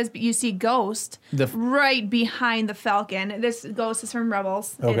know because you see Ghost The- right behind the Falcon. This Ghost is from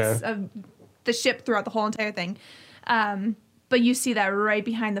Rebels. Okay. It's the ship throughout the whole entire thing. But you see that right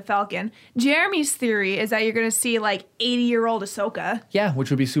behind the Falcon. Jeremy's theory is that you're going to see like 80-year-old Ahsoka. Yeah, which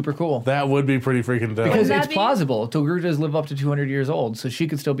would be super cool. That would be pretty freaking dope. Because Wouldn't it's that be- plausible. Togruta does live up to 200 years old, so she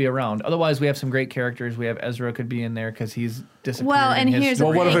could still be around. Otherwise, we have some great characters. We have Ezra could be in there because he's disappeared. Well, and in here's history.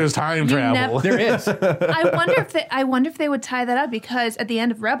 well, what if thing. there's time You travel? never- There is. I wonder if they would tie that up because at the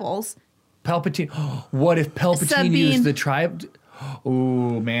end of Rebels, Palpatine. What if Palpatine Sabine. used the tribe?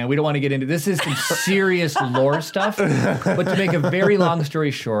 Oh man, we don't want to get into this. Is some serious lore stuff. But to make a very long story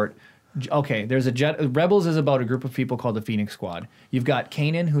short, okay, there's Rebels is about a group of people called the Phoenix Squad. You've got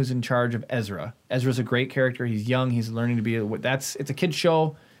Kanan, who's in charge of Ezra. Ezra's a great character. He's young. He's learning to be. It's a kid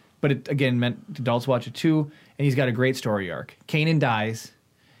show, but it again meant adults watch it too. And he's got a great story arc. Kanan dies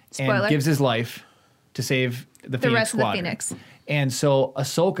Spoiler. and gives his life to save the Phoenix rest of the Squadron. Phoenix. And so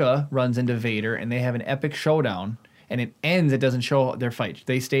Ahsoka runs into Vader, and they have an epic showdown. And it ends. It doesn't show their fight.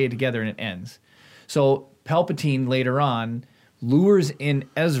 They stay together, and it ends. So Palpatine later on lures in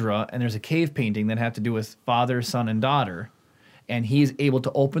Ezra, and there's a cave painting that had to do with father, son, and daughter. And he's able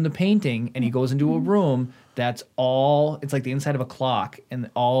to open the painting, and he goes into a room that's all. It's like the inside of a clock, and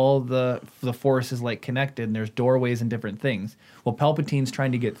all the Force is like connected, and there's doorways and different things. Well, Palpatine's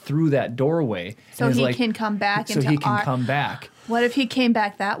trying to get through that doorway, so and is he like, can come back so into he can our. come back. What if he came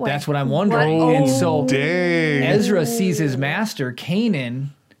back that way? That's what I'm wondering. What- And so Dang. Ezra sees his master, Kanan,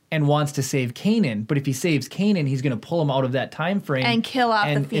 and wants to save Kanan. But if he saves Kanan, he's going to pull him out of that time frame And kill off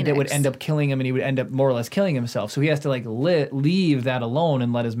the and it would Phoenix. end up killing him, and he would end up more or less killing himself. So he has to like leave that alone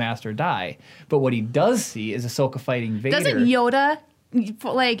and let his master die. But what he does see is Ahsoka fighting Vader. Doesn't Yoda,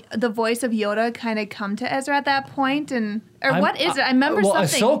 like the voice of Yoda, kind of come to Ezra at that point? What is it? I remember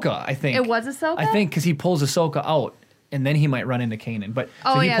something. Ahsoka, I think. It was Ahsoka? I think because he pulls Ahsoka out, and then he might run into Kanan. But so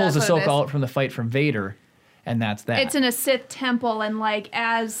Oh, he yeah, pulls that's what it Ahsoka is. out from the fight from Vader, and that's that. It's in a Sith temple, and like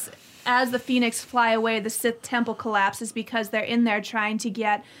as the Phoenix fly away, the Sith temple collapses because they're in there trying to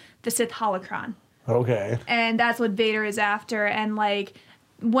get the Sith holocron, Okay. and that's what Vader is after. And like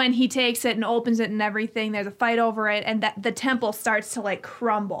when he takes it and opens it and everything, there's a fight over it, and that the temple starts to like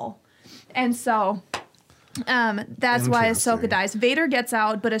crumble, and so that's why Interesting. Ahsoka dies. Vader gets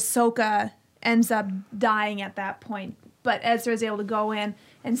out, but Ahsoka ends up dying at that point. But Ezra is able to go in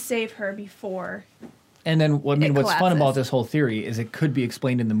and save her before. And then, what's fun collapses. about this whole theory is it could be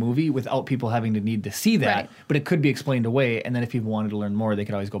explained in the movie without people having to need to see that, Right. but it could be explained away. And then, if people wanted to learn more, they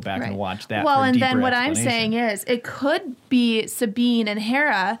could always go back and watch that. Well, for a and then deeper what I'm saying explanation. is, it could be Sabine and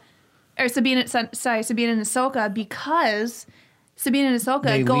Hera, or Sabine and Ahsoka, because Sabine and Ahsoka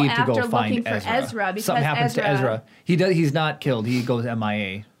they go leave to after go find looking for Ezra because something happens to Ezra. He's not killed. He goes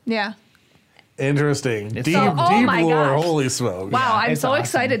MIA. Yeah. Interesting. It's Deep, so- oh deep my lore. gosh. Holy smokes. Wow, I'm it's so awesome.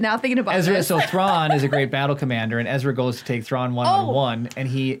 excited now thinking about Ezra, this. so Thrawn is a great battle commander, and Ezra goes to take Thrawn one-on-one, and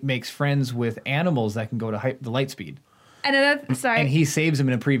he makes friends with animals that can go to the light speed. And another, sorry, And he saves him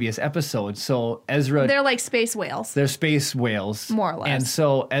in a previous episode. So Ezra, they're like space whales. they're space whales, More or less. And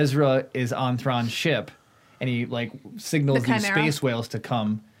so Ezra is on Thrawn's ship, and he like signals The these Chimera. space whales to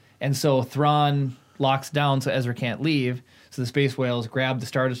come. And so Thrawn locks down so Ezra can't leave. So the space whales grab the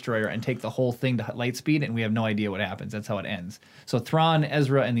Star Destroyer and take the whole thing to light speed, and we have no idea what happens. That's how it ends. So Thrawn,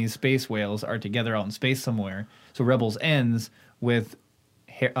 Ezra, and these space whales are together out in space somewhere. So Rebels ends with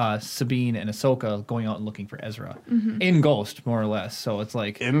Sabine and Ahsoka going out and looking for Ezra in Ghost, more or less. So it's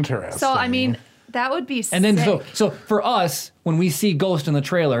like Interesting. So I mean, that would be. and then sick. so for us, when we see Ghost in the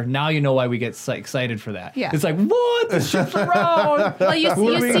trailer, now you know why we get excited for that. Yeah. It's like, what? The ship's around. Well, you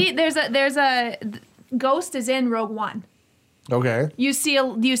see, there's a Ghost is in Rogue One. Okay. You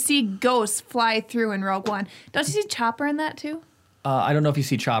see Ghost fly through in Rogue One. Don't you see Chopper in that too? I don't know if you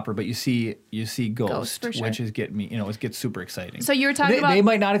see Chopper, but you see Ghost, for sure. which is it gets super exciting. So you were talking about they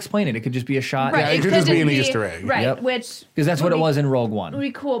might not explain it. It could just be a shot. Yeah, it could just be an Easter egg. Right, Yep. which Because that's what would it be- was in Rogue One. Would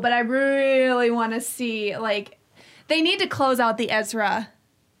be cool, but I really want to see they need to close out the Ezra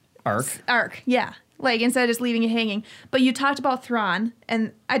arc. Yeah. Like, instead of just leaving it hanging. But you talked about Thrawn,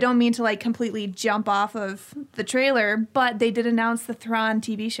 and I don't mean to, completely jump off of the trailer, but they did announce the Thrawn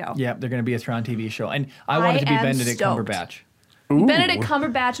TV show. Yep, they're going to be a Thrawn TV show. And I want it to be am Benedict stoked. Cumberbatch. Ooh. Benedict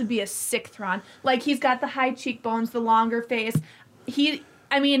Cumberbatch would be a sick Thrawn. Like, he's got the high cheekbones, the longer face.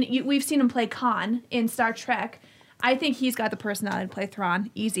 We've seen him play Khan in Star Trek. I think he's got the personality to play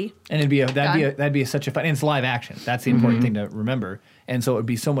Thrawn. Easy. And that'd be such a fun, and it's live action. That's the important thing to remember. And so it would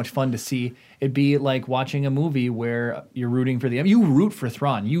be so much fun to see. It'd be like watching a movie where you're rooting for you root for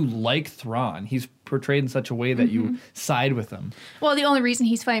Thrawn. You like Thrawn. He's portrayed in such a way that you side with him. Well, the only reason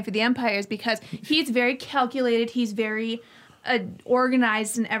he's fighting for the Empire is because he's very calculated. He's very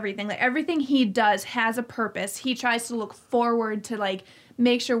organized and everything. Like, everything he does has a purpose. He tries to look forward to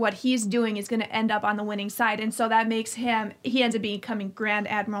make sure what he's doing is going to end up on the winning side, and so that makes he ends up becoming Grand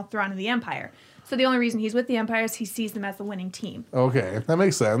Admiral Thrawn of the Empire. So the only reason he's with the Empire is he sees them as the winning team. Okay, that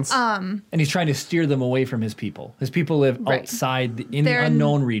makes sense. And he's trying to steer them away from his people. His people live Right. outside in the They're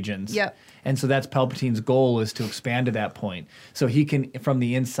unknown regions. Yep. And so that's Palpatine's goal, is to expand to that point. So he can, from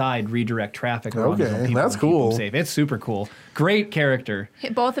the inside, redirect traffic around his own Okay, people that's and keep them cool. safe. It's super cool. Great character.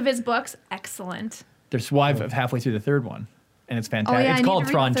 Both of his books, excellent. There's why halfway through the third one. And it's fantastic. Oh, yeah, I it's need called to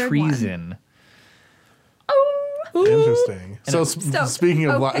read Thrawn the third Treason. Oh, Interesting. So Stoked. speaking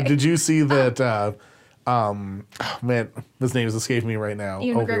of, Okay. did you see that? Man, his name is escaping me right now.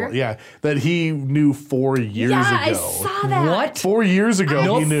 Ewan McGregor? Yeah, that he knew 4 years yeah, ago. I saw that. What? 4 years ago,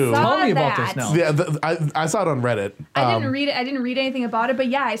 Nope. he knew. saw Tell me about that. this now. Yeah, I saw it on Reddit. I didn't read it. I didn't read anything about it, but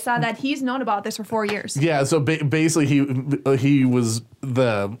yeah, I saw that he's known about this for 4 years. Yeah, so basically, he was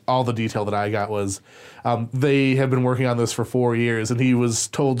all the detail that I got was they have been working on this for 4 years, and he was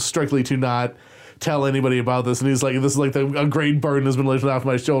told strictly to not tell anybody about this. And he's like, this is like a great burden has been lifted off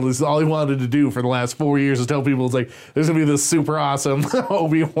my shoulders. All he wanted to do for the last 4 years is tell people, it's like, there's gonna be this super awesome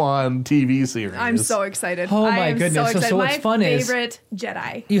Obi-Wan TV series. I'm so excited. Oh, I my am goodness. So So excited. what's My fun is- favorite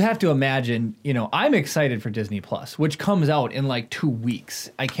Jedi. You have to imagine, I'm excited for Disney Plus, which comes out in 2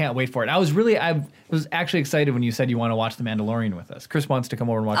 weeks. I can't wait for it. I was actually excited when you said you want to watch The Mandalorian with us. Chris wants to come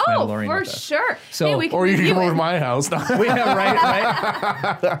over and watch The Oh, Mandalorian for with us. sure. So- Hey, we can Or you can review come over it. to my house. Yeah,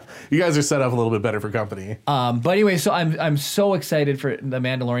 right. You guys are set up a little bit better for company. But anyway, so I'm so excited for The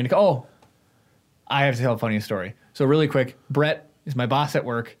Mandalorian. Oh, I have to tell a funny story. So really quick, Brett is my boss at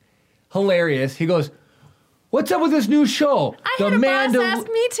work. Hilarious. He goes, "What's up with this new show?" I had a boss ask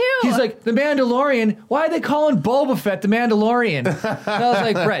me too. He's like, "The Mandalorian. Why are they calling Boba Fett the Mandalorian?" And I was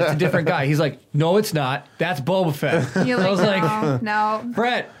like, "Brett, it's a different guy." He's like, "No, it's not. That's Boba Fett." You're I was like, no.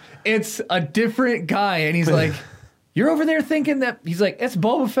 "Brett, it's a different guy." And he's like, "You're over there thinking that," he's like, "It's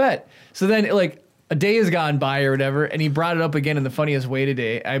Boba Fett." So then a day has gone by or whatever, and he brought it up again in the funniest way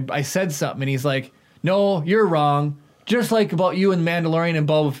today. I said something, and he's like, "No, you're wrong. Just like about you and Mandalorian and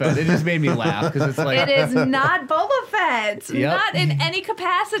Boba Fett." It just made me laugh because it's like, It is not Boba Fett. Yep. Not in any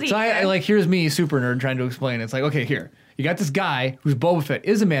capacity. so I here's me, super nerd, trying to explain. It's like, okay, here you got this guy who's Boba Fett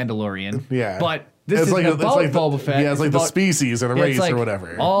is a Mandalorian, Yeah. but this is about Boba Fett. Yeah, it's like the about- species or the yeah, race it's like or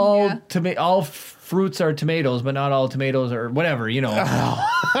whatever. All Yeah. all fruits are tomatoes, but not all tomatoes are whatever.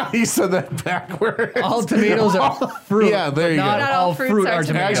 He said that backwards. All tomatoes are fruit. Yeah, there but you not go. Not all all fruits fruit are are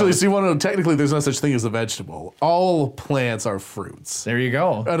tomatoes. Actually, so you want to know, technically, there's no such thing as a vegetable. All plants are fruits. There you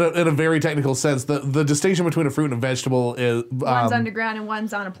go. In a very technical sense, the distinction between a fruit and a vegetable is One's underground and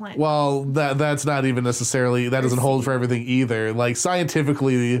one's on a plant. well, that's not even necessarily that doesn't hold for everything either. Like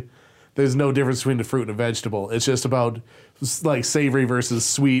scientifically, there's no difference between a fruit and a vegetable. It's just about savory versus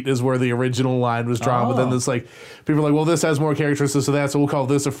sweet is where the original line was drawn. But then Oh. it's like people are like, well, this has more characteristics of that, so we'll call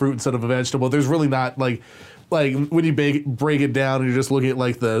this a fruit instead of a vegetable. There's really not like when you break it down and you're just looking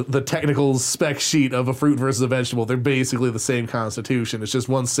at the technical spec sheet of a fruit versus a vegetable, they're basically the same constitution. It's just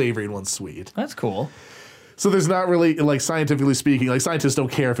one's savory and one's sweet. That's cool. So there's not really, like, scientifically speaking, like, scientists don't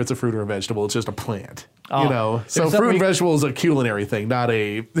care if it's a fruit or a vegetable. It's just a plant. Oh, You know? So there's fruit and something- vegetable is a culinary thing, not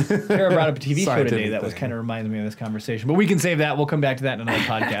a... Tara brought up a TV show Scientific today that was thing. kind of reminds me of this conversation, but we can save that. We'll come back to that in another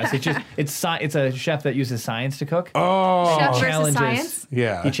podcast. It's a chef that uses science to cook. Oh, Chef versus Challenges- science.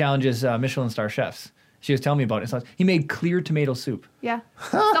 yeah. He challenges Michelin star chefs. She was telling me about it. So he made clear tomato soup. Yeah.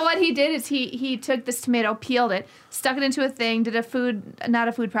 So what he did is he took this tomato, peeled it, stuck it into a thing, did not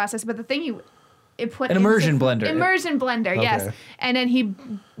a food process, but the thing it put An into- immersion blender. Immersion blender, yes. Okay. And then he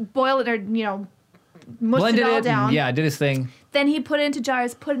boiled it or mushed Blended it all it. down. And, yeah, did his thing. Then he put it into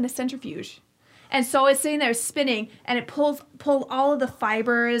jars, put it in a centrifuge. And so it's sitting there spinning, and it pulled all of the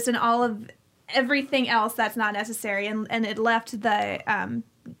fibers and all of everything else that's not necessary, and it left the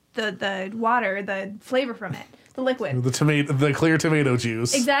water, the flavor from it, the liquid. The clear tomato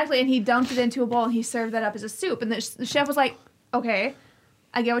juice. Exactly, and he dumped it into a bowl, and he served that up as a soup. And the chef was like, "Okay,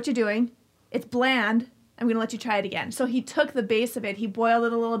 I get what you're doing. It's bland. I'm gonna let you try it again." So he took the base of it, he boiled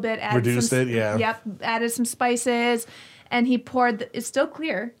it a little bit, added Reduced it, yeah. Yep, added some spices, and he poured. It's still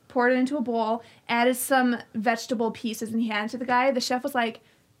clear. Poured it into a bowl, added some vegetable pieces, and he handed it to the guy. The chef was like,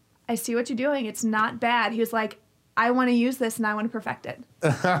 "I see what you're doing. It's not bad." He was like, "I want to use this and I want to perfect it."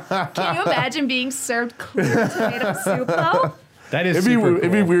 Can you imagine being served clear tomato soup though? That is It'd be, super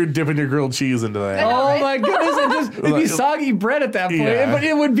it'd be cool. weird dipping your grilled cheese into that. know, Oh right? my goodness! It'd be soggy bread at that point, Yeah. but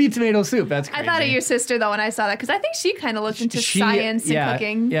it would be tomato soup. That's crazy. I thought of your sister though when I saw that because I think she kind of looked into science and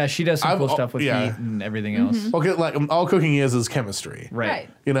cooking. Yeah, she does some cool stuff with yeah. heat and everything else. Okay, like all cooking is chemistry. Right.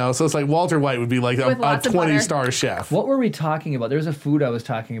 You know, so it's like Walter White would be like a With lots of butter. 20-star chef. What were we talking about? There's a food I was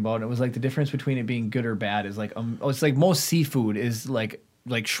talking about, and it was like the difference between it being good or bad is like it's like most seafood is like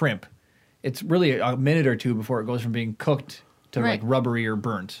shrimp. It's really a minute or two before it goes from being cooked to like Right. rubbery or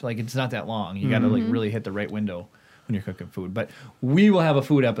burnt. Like it's not that long. You got to like really hit the right window when you're cooking food. But we will have a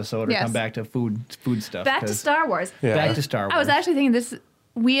food episode or Yes. come back to food stuff. Back to 'cause- Star Wars. Yeah. Back to Star Wars. I was actually thinking this.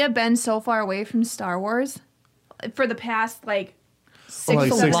 We have been so far away from Star Wars for the past like six,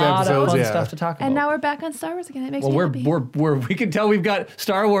 Like a six lot episodes, of fun yeah. stuff to talk about. and now we're back on Star Wars again. It makes Well, me we're happy. we can tell we've got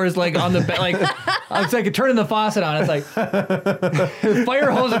Star Wars like on the like it's like turning the faucet on. It's like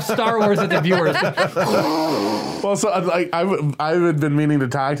fire hose of Star Wars at the viewers. Well, so like I've been meaning to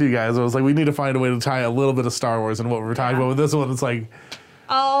talk to you guys. I was like, we need to find a way to tie a little bit of Star Wars and what we're talking about with this one. It's like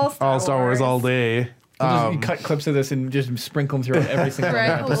all Star Wars all day. We'll just cut clips of this and just sprinkle them throughout every single Right.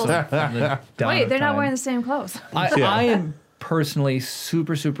 episode. from the dawn Wait, of they're not time. wearing the same clothes. I am personally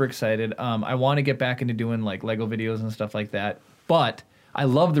super excited. I want to get back into doing like Lego videos and stuff like that, but I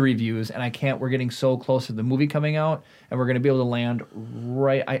love the reviews, and I can't. We're getting so close to the movie coming out, and we're going to be able to land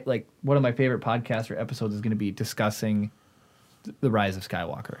right. Like one of my favorite podcasts or episodes is going to be discussing the Rise of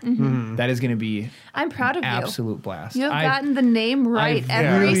Skywalker. That is going to be I'm proud of you. absolute blast. You have gotten the name right I've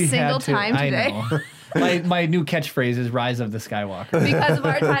every really single had to- time I today. know. My new catchphrase is Rise of the Skywalker. Because of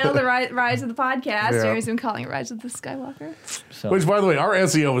our title, The Rise of the Podcast, Yeah. Jeremy's been calling it Rise of the Skywalker. So Which, by the way, our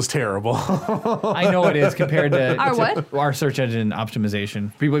SEO is terrible. I know it is compared to Our what? Our search engine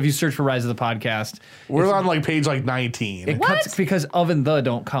optimization. People, if you search for Rise of the Podcast, We're on like page like 19. it cuts because of and the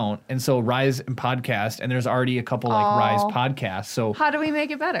don't count, and so Rise and podcast, and there's already a couple like Oh. Rise podcasts. So How do we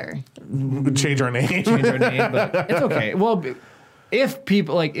make it better? Change our name. change our name, but it's okay. Well, if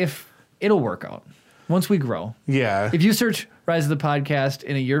people if it'll work out once we grow. Yeah. If you search Rise of the Podcast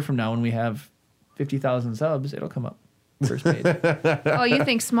in a year from now when we have 50,000 subs, it'll come up first page. Oh, you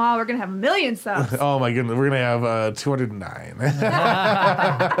think small? We're gonna have 1 million subs. Oh my goodness, we're gonna have 209.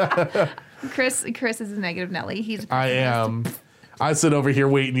 Chris is a negative Nelly. He's I am. I sit over here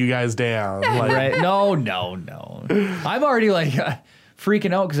waiting you guys down. Like, Right? No. I'm already like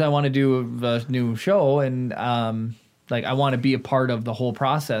freaking out because I want to do the new show, and like I want to be a part of the whole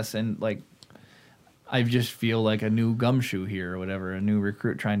process, and like I just feel like a new gumshoe here or whatever, a new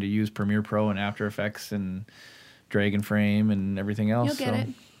recruit trying to use Premiere Pro and After Effects and Dragon Frame and everything else. You'll get so.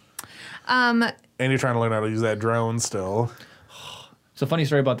 it. and you're trying to learn how to use that drone still. So funny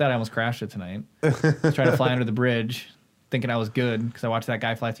story about that. I almost crashed it tonight. I was trying to fly under the bridge, thinking I was good because I watched that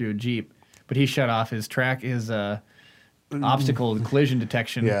guy fly through a Jeep, but he shut off his obstacle collision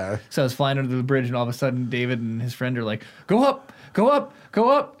detection. Yeah. So I was flying under the bridge, and all of a sudden, David and his friend are like, "Go up, go up, go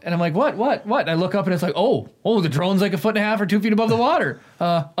up!" And I'm like, "What? And I look up, and it's like, "Oh, the drone's like 1.5 feet or 2 feet above the water.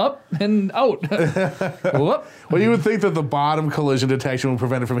 Up and out. Go up." Well, you would think that the bottom collision detection would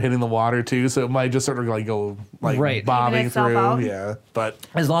prevent it from hitting the water too, so it might just sort of like go like Right. bobbing Even itself through. out? Yeah, but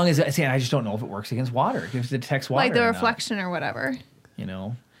As long as I just don't know if it works against water. If it detects water, Like the or not, reflection or whatever. you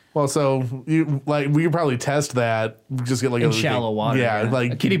know. well, so you like we could probably test that. Just get like In a shallow water, yeah, yeah.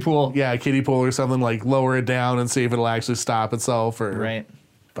 like A kiddie pool. Yeah, a kiddie pool or something. Like lower it down and see if it'll actually stop itself. Or Right.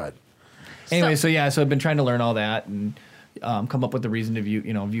 but Anyway, so I've been trying to learn all that and come up with a reason to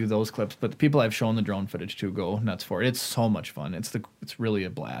view those clips. But the people I've shown the drone footage to go nuts for it. It's so much fun. It's really a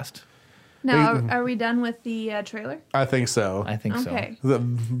blast. Now, are we done with the trailer? I think so. I think Okay. The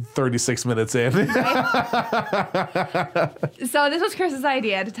 36 minutes in. So this was Chris's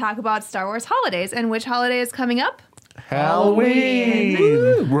idea to talk about Star Wars holidays, and which holiday is coming up? Halloween.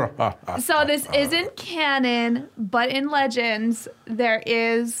 So this isn't canon, but in Legends, there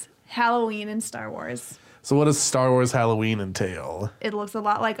is Halloween in Star Wars. So what does Star Wars Halloween entail? It looks a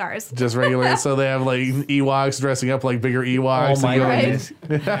lot like ours. Just regular. So they have like Ewoks dressing up like bigger Ewoks. Oh my and going-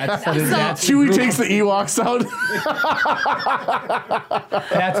 goodness. That's Chewie takes the Ewoks out.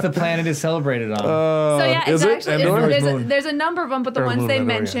 That's the planet is celebrated on. So yeah, it's is it? actually Endor? there's a number of them, but the Or ones Moon they of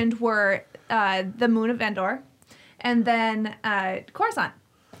Endor, yeah. mentioned were the Moon of Endor, and then Coruscant.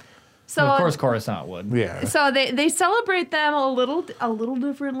 So of course, Coruscant would. Yeah. So they celebrate them a little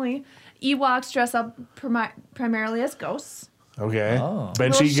differently. Ewoks dress up primarily as ghosts. Okay. Oh.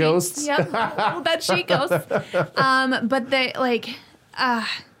 Bed Little sheet ghosts. Yep, little bed sheet ghosts. But they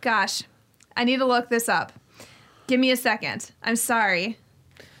gosh, I need to look this up. Give me a second. I'm sorry.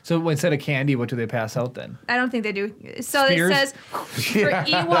 So instead of candy, what do they pass out then? I don't think they do. So Spears? it says for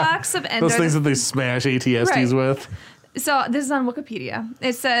Ewoks of Endor. Those things that they smash ATSTs Right. with. So this is on Wikipedia.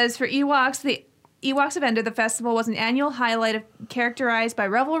 It says for Ewoks, the Ewoks of Endor, the festival was an annual highlight characterized by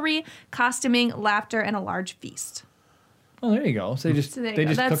revelry, costuming, laughter, and a large feast. Oh, there you go. So they just So there you go.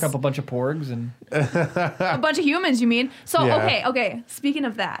 cook That's- up a bunch of porgs and A bunch of humans, you mean? So Yeah. okay. Speaking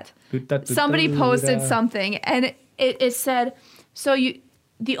of that, somebody posted something, and it said, so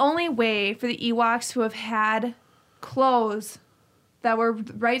the only way for the Ewoks to have had clothes that were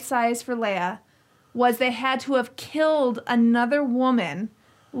right size for Leia was they had to have killed another woman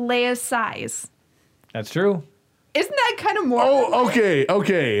Leia's size. That's true. Isn't that kind of more? Oh,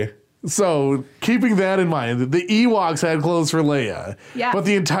 okay. So, keeping that in mind, the Ewoks had clothes for Leia. Yeah. But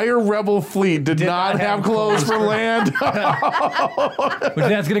the entire Rebel fleet did not have clothes for land. Which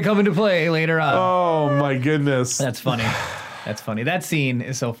that's going to come into play later on. Oh, my goodness. That's funny. That's funny. That scene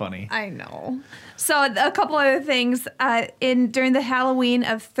is so funny. I know. So a couple other things. During the Halloween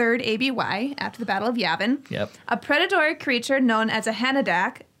of 3rd ABY, after the Battle of Yavin, Yep. a predatory creature known as a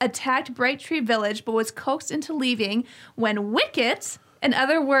Hanadak attacked Bright Tree Village, but was coaxed into leaving when Wicket and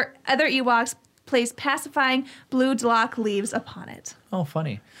other Ewoks placed pacifying blue Dlock leaves upon it. Oh,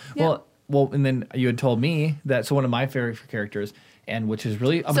 funny. Yeah. Well, and then you had told me that one of my favorite characters, and which is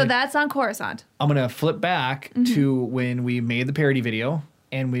really I'm That's on Coruscant. gonna flip back to when we made the parody video,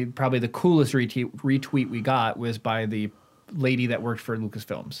 and we probably the coolest retweet we got was by the lady that worked for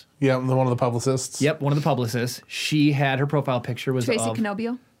Lucasfilms. Yeah, one of the publicists. Yep, one of the publicists. She had her profile picture was Tracy of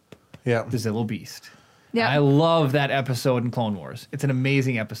Canobio. Yeah. the Zillo Beast. Yeah. I love that episode in Clone Wars. It's an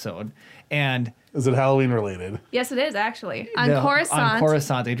amazing episode, and Is it Halloween related? Yes, it is actually on on Coruscant.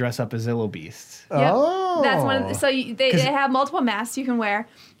 Coruscant they dress up as Zillo Beasts. Yep. Oh. That's one of the, they have multiple masks you can wear.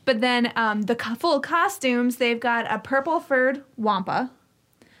 But then full costumes, they've got a purple furred Wampa,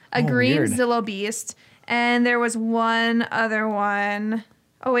 a green weird. Zillo Beast, and there was one other one.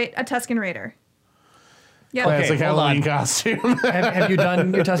 Oh wait, a Tusken Raider. Yep. Okay. Classic hold Halloween on. costume. have you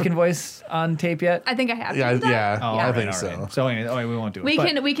done your Tuscan voice on tape yet? I think I have. yeah, done that. yeah, Oh, I all think right, so. all right. So anyway, we won't do it. We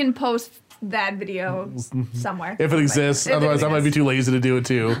but- can post that video somewhere. If it exists. If it Otherwise, I might be exists. too lazy to do it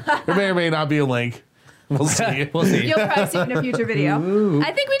too. There may or may not be a link. We'll see. We'll see. You'll probably see it in a future video.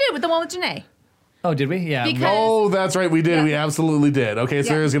 I think we did with the one with Janae. Oh, did we? Yeah. Because- Oh, that's right. We did. Yeah. We absolutely did. Okay,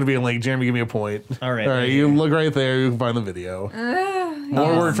 so Yeah. there's going to be a link. Jeremy, give me a point. All right. All right, you look right there. You can find the video.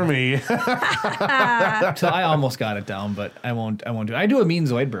 More work for me. So I almost got it down, but I won't do it. I do a mean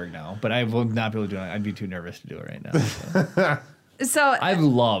Zoidberg now, but I will not be able to do it. I'd be too nervous to do it right now. So. So I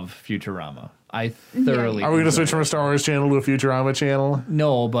love Futurama. I thoroughly. Are we going to enjoy switch from a Star Wars channel to a Futurama channel? it.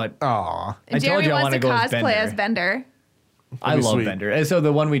 No, but Aw. I told Jeremy you I wants wanna to go as cosplay Bender. as Bender. I be love sweet. Bender. And so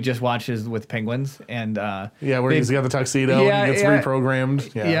the one we just watched is with penguins, and Yeah, where they- he's got the tuxedo Yeah, and he gets yeah.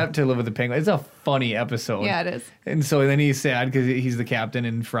 reprogrammed. Yeah. yeah, to live with the penguin. It's a funny episode. Yeah, it is. And so then he's sad because he's the captain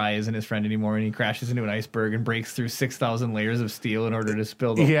and Fry isn't his friend anymore, and he crashes into an iceberg and breaks through 6,000 layers of steel in order to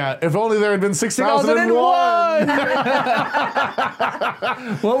spill the. Yeah, if only there had been 6001.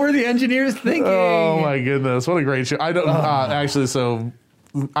 What were the engineers thinking? Oh my goodness, what a great show. I don't actually, so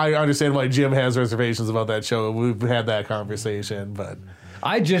I understand why Jim has reservations about that show. We've had that conversation, but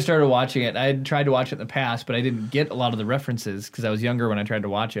I just started watching it. I had tried to watch it in the past, but I didn't get a lot of the references because I was younger when I tried to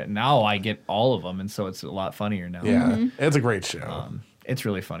watch it. Now I get all of them, and so it's a lot funnier now. yeah, it's a great show. It's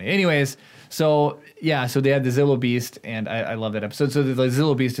really funny. Anyways, so they had the Zillow Beast, and I love that episode. So the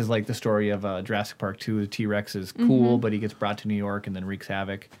Zillow Beast is like the story of Jurassic Park 2. The T-Rex is cool, but he gets brought to New York and then wreaks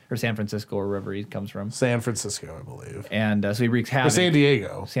havoc, or San Francisco, or wherever he comes from. San Francisco, I believe. And so he wreaks havoc. Or San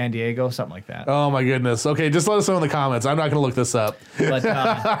Diego. San Diego, something like that. Oh my goodness. Okay, just let us know in the comments. I'm not going to look this up. But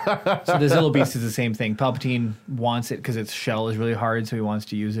so the Zillow Beast is the same thing. Palpatine wants it because its shell is really hard, so he wants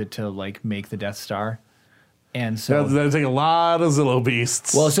to use it to like make the Death Star. And so that'd take a lot of Zillow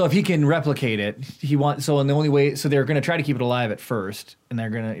Beasts. Well, so if he can replicate it, and the only way, so they're going to try to keep it alive at first, and they're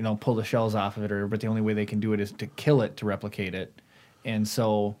going to pull the shells off of it, but the only way they can do it is to kill it to replicate it. And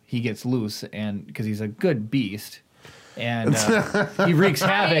so he gets loose, and because he's a good beast, and he wreaks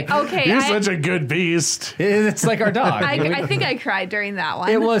havoc. You're such a good beast. It's like our dog. I think I cried during that one.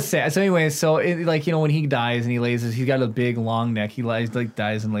 It was sad. So anyway, when he dies and he's got a big long neck. He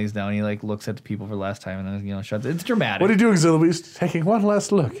dies and lays down. He looks at the people for the last time and then shuts. It's dramatic. What are you doing, Zillow Beast? Taking one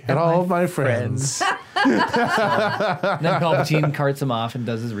last look at all of my friends. Then Palpatine carts him off and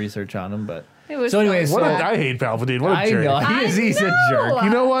does his research on him, but. I hate Palpatine. What a jerk. Know, he's a jerk. You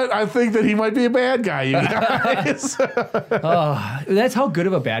know what? I think that he might be a bad guy, you guys. That's how good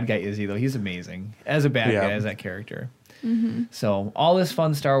of a bad guy is he, though. He's amazing as a bad guy, as that character. Mm-hmm. So all this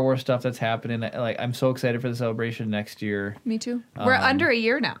fun Star Wars stuff that's happening, I'm so excited for the celebration next year. Me too. We're under a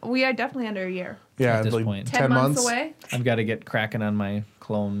year now. We are definitely under a year. Yeah, at this point. 10 months away. I've got to get cracking on my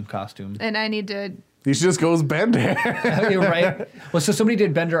clone costume. And I need to... You should just go as Bender. You're right. Well, so somebody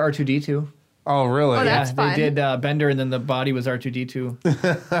did Bender R2-D2. Oh, really? Oh, that's fun. They did Bender, and then the body was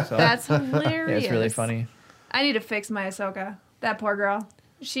R2-D2. So, that's hilarious. Yeah, it's really funny. I need to fix my Ahsoka. That poor girl.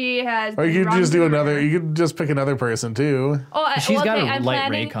 She has. Or you could just do another. You could just pick another person too. Oh, she's got a light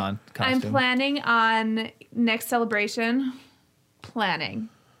ray costume. I'm planning on next celebration.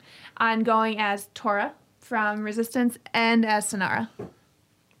 On going as Tora from Resistance and as Sonara.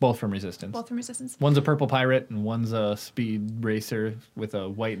 Both from Resistance. One's a purple pirate and one's a speed racer with a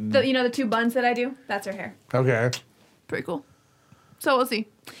white and... the two buns that I do? That's her hair. Okay. Pretty cool. So we'll see.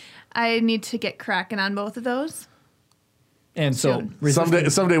 I need to get cracking on both of those. And so...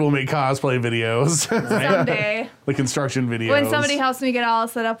 Someday we'll make cosplay videos. Someday. The construction videos. When somebody helps me get all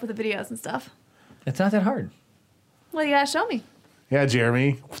set up with the videos and stuff. It's not that hard. Well, you gotta show me. Yeah,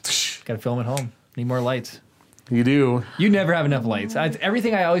 Jeremy. Gotta film at home. Need more lights. You do. You never have enough lights.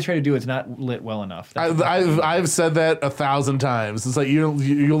 Everything I always try to do, it's not lit well enough. I've said that 1,000 times. It's like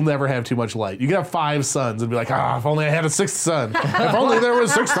you'll never have too much light. You can have 5 suns and be like, if only I had a 6th sun. If only there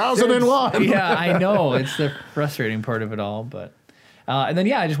was 6,001. Yeah, I know. It's the frustrating part of it all. But and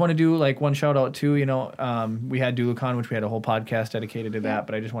then I just want to do one shout out too. We had DuluCon, which we had a whole podcast dedicated to that.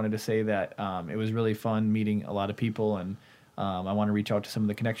 But I just wanted to say that it was really fun meeting a lot of people and. I want to reach out to some of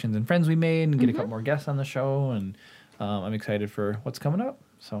the connections and friends we made and get a couple more guests on the show. And I'm excited for what's coming up.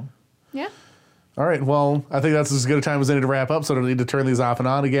 So, yeah. All right. Well, I think that's as good a time as any to wrap up, so I don't need to turn these off and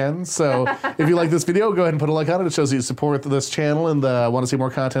on again. So if you like this video, go ahead and put a like on it. It shows you support this channel and want to see more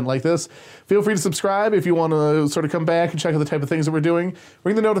content like this. Feel free to subscribe if you want to sort of come back and check out the type of things that we're doing.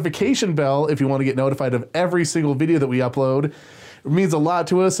 Ring the notification bell if you want to get notified of every single video that we upload. It means a lot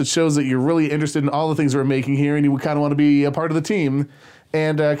to us. It shows that you're really interested in all the things we're making here and you kind of want to be a part of the team.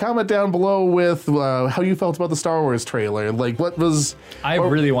 And comment down below with how you felt about the Star Wars trailer. What was... I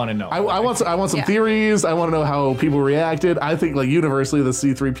really want to know. I want some theories. I want to know how people reacted. I think, universally, the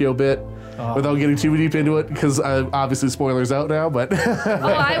C-3PO bit, without getting too deep into it, because obviously spoilers out now, but...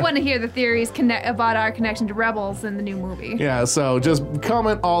 I want to hear the theories about our connection to Rebels in the new movie. Yeah, so just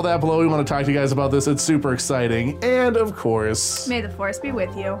comment all that below. We want to talk to you guys about this. It's super exciting. And, of course... May the Force be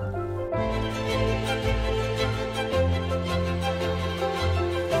with you.